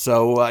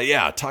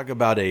 So, talk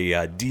about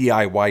a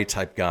DIY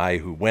type guy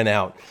who went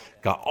out,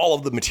 got all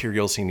of the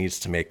materials he needs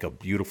to make a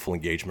beautiful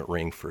engagement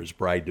ring for his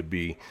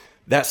bride-to-be.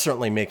 That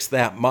certainly makes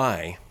that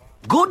my...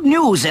 Good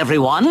news,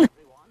 everyone!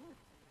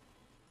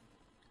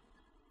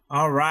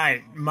 All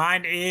right,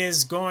 mine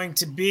is going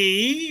to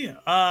be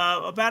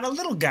about a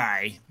little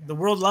guy. The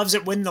world loves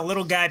it when the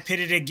little guy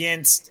pitted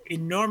against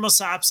enormous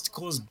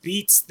obstacles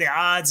beats the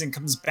odds and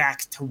comes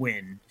back to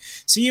win.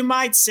 So you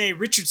might say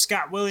Richard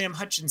Scott William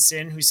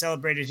Hutchinson, who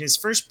celebrated his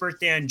first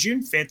birthday on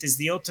June 5th, is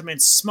the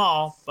ultimate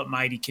small but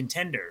mighty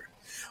contender.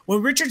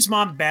 When Richard's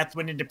mom, Beth,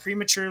 went into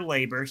premature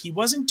labor, he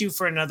wasn't due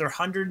for another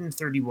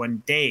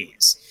 131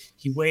 days.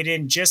 He weighed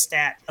in just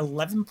at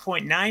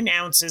 11.9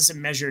 ounces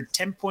and measured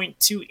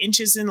 10.2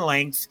 inches in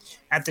length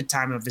at the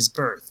time of his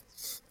birth.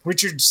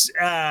 Richard's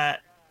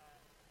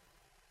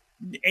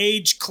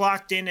age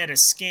clocked in at a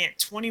scant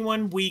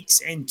 21 weeks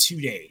and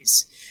 2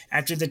 days.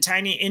 After the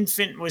tiny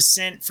infant was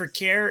sent for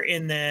care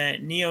in the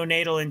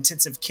neonatal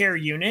intensive care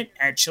unit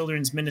at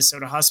Children's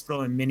Minnesota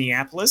Hospital in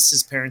Minneapolis,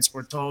 his parents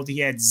were told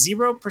he had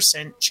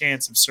 0%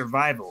 chance of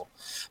survival.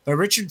 But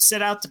Richard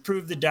set out to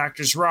prove the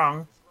doctors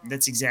wrong.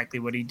 That's exactly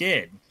what he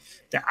did.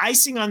 The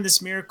icing on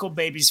this miracle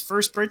baby's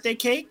first birthday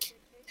cake,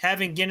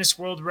 having Guinness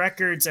World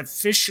Records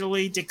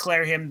officially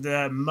declare him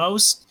the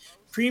most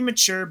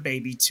premature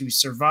baby to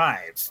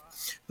survive.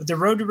 But the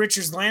road to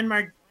Richard's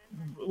landmark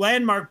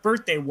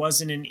birthday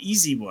wasn't an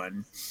easy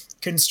one.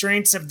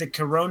 Constraints of the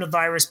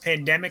coronavirus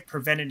pandemic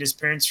prevented his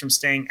parents from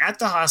staying at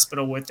the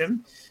hospital with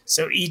him.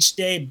 So each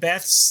day,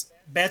 Beth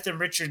and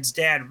Richard's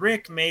dad,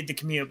 Rick, made the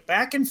commute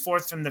back and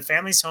forth from the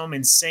family's home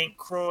in St.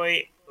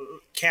 Croix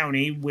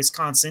County,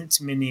 Wisconsin,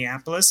 to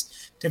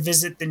Minneapolis to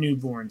visit the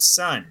newborn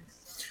son.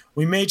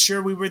 We made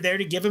sure we were there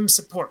to give him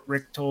support,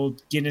 Rick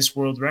told Guinness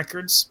World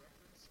Records.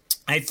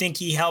 I think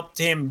he helped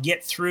him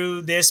get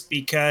through this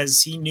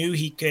because he knew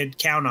he could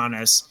count on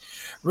us.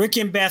 Rick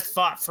and Beth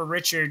fought for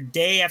Richard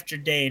day after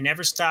day and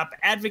never stopped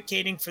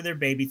advocating for their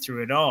baby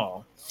through it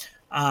all.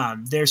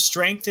 Their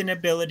strength and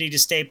ability to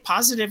stay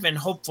positive and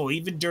hopeful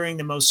even during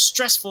the most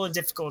stressful and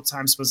difficult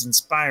times was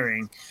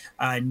inspiring.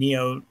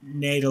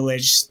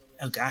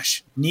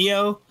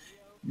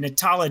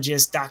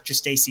 Neonatologist Dr.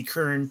 Stacy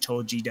Kern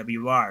told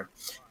GWR.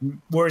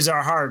 Words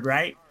are hard,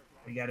 right?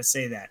 We got to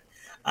say that.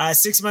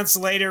 6 months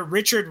later,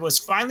 Richard was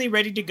finally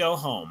ready to go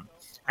home.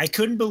 I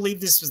couldn't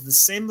believe this was the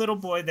same little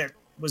boy that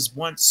was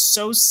once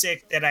so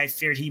sick that I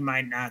feared he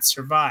might not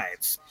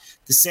survive.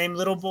 The same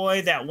little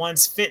boy that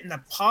once fit in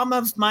the palm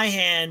of my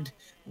hand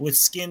with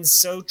skin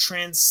so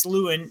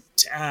translucent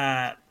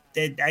that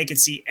I could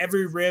see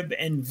every rib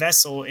and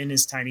vessel in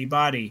his tiny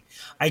body.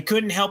 I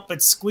couldn't help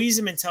but squeeze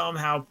him and tell him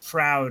how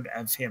proud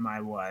of him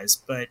I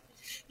was. But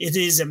it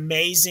is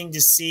amazing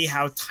to see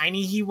how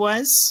tiny he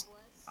was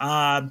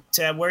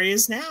to where he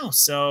is now.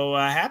 So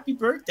happy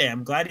birthday.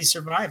 I'm glad he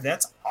survived.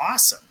 That's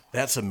awesome.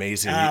 That's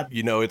amazing.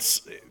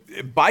 It's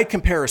by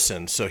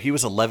comparison. So he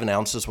was 11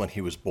 ounces when he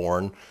was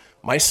born.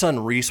 My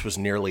son Reese was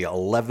nearly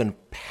 11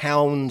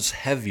 pounds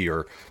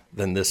heavier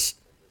than this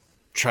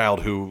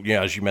child who,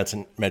 as you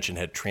mentioned,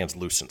 had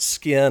translucent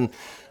skin.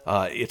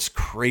 It's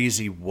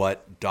crazy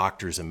what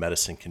doctors and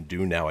medicine can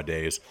do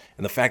nowadays.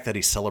 And the fact that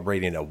he's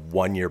celebrating a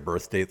 1-year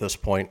birthday at this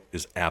point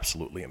is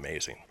absolutely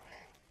amazing.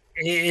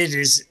 It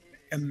is.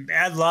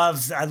 I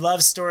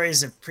love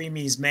stories of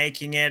preemies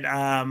making it.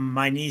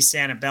 My niece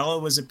Annabella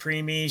was a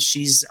preemie.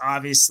 She's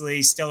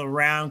obviously still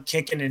around,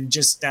 kicking, and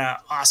just an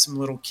awesome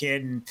little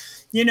kid. And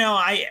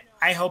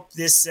I hope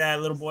this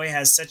little boy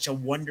has such a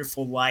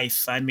wonderful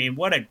life. I mean,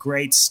 what a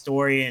great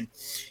story. And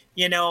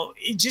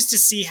just to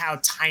see how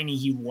tiny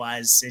he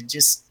was,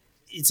 it's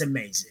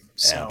amazing.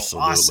 So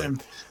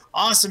absolutely.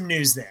 Awesome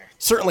news there.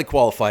 Certainly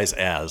qualifies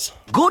as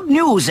good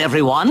news,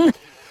 everyone.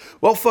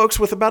 Well, folks,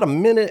 with about a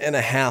minute and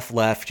a half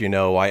left,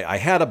 I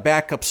had a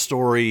backup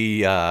story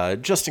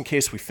just in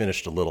case we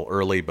finished a little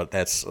early, but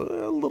that's a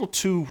little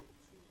too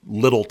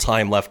little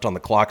time left on the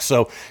clock.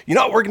 So,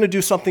 what we're going to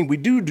do something we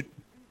do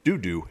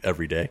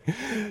every day.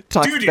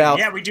 Talk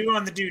about we do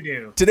on the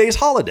do. Today's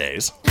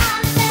holidays,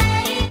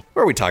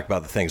 where we talk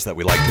about the things that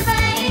we like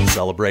to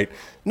celebrate.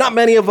 Not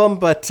many of them,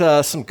 but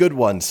some good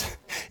ones.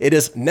 It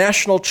is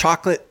National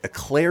Chocolate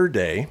Eclair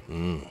Day.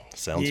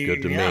 Sounds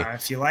good to me. Yeah,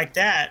 if you like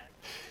that.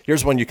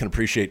 Here's one you can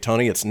appreciate,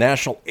 Tony. It's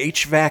National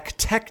HVAC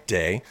Tech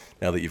Day,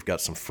 now that you've got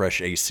some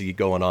fresh AC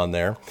going on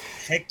there.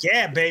 Heck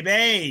yeah,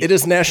 baby. It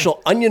is National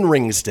Onion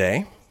Rings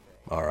Day.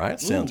 All right,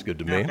 sounds good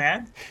to me. Not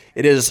bad.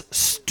 It is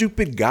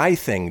Stupid Guy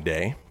Thing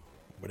Day,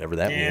 whatever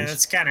that means. Yeah,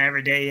 that's kind of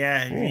every day,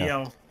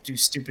 yeah. Do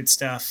stupid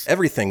stuff.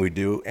 Everything we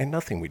do and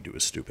nothing we do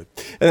is stupid.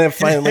 And then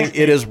finally,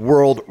 it is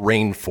World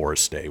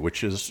Rainforest Day,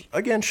 which is,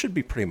 again, should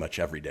be pretty much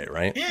every day,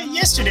 right? Yeah,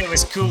 yesterday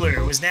was cooler.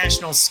 It was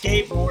National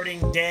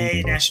Skateboarding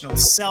Day, National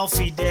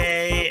Selfie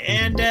Day,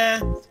 and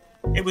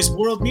it was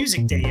World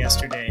Music Day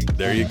yesterday.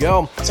 There you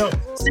go. So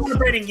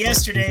celebrating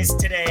yesterday's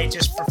today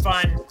just for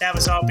fun, that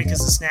was all because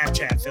of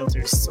Snapchat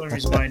filters. That's the only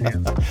reason why I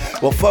knew.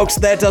 Well, folks,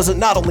 that does it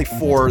not only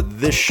for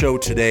this show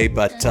today,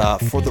 but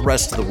for the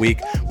rest of the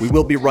week. We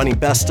will be running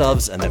best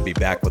ofs and then be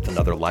back with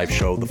another live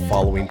show the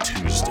following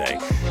Tuesday.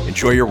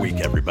 Enjoy your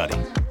week, everybody.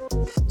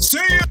 See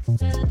ya!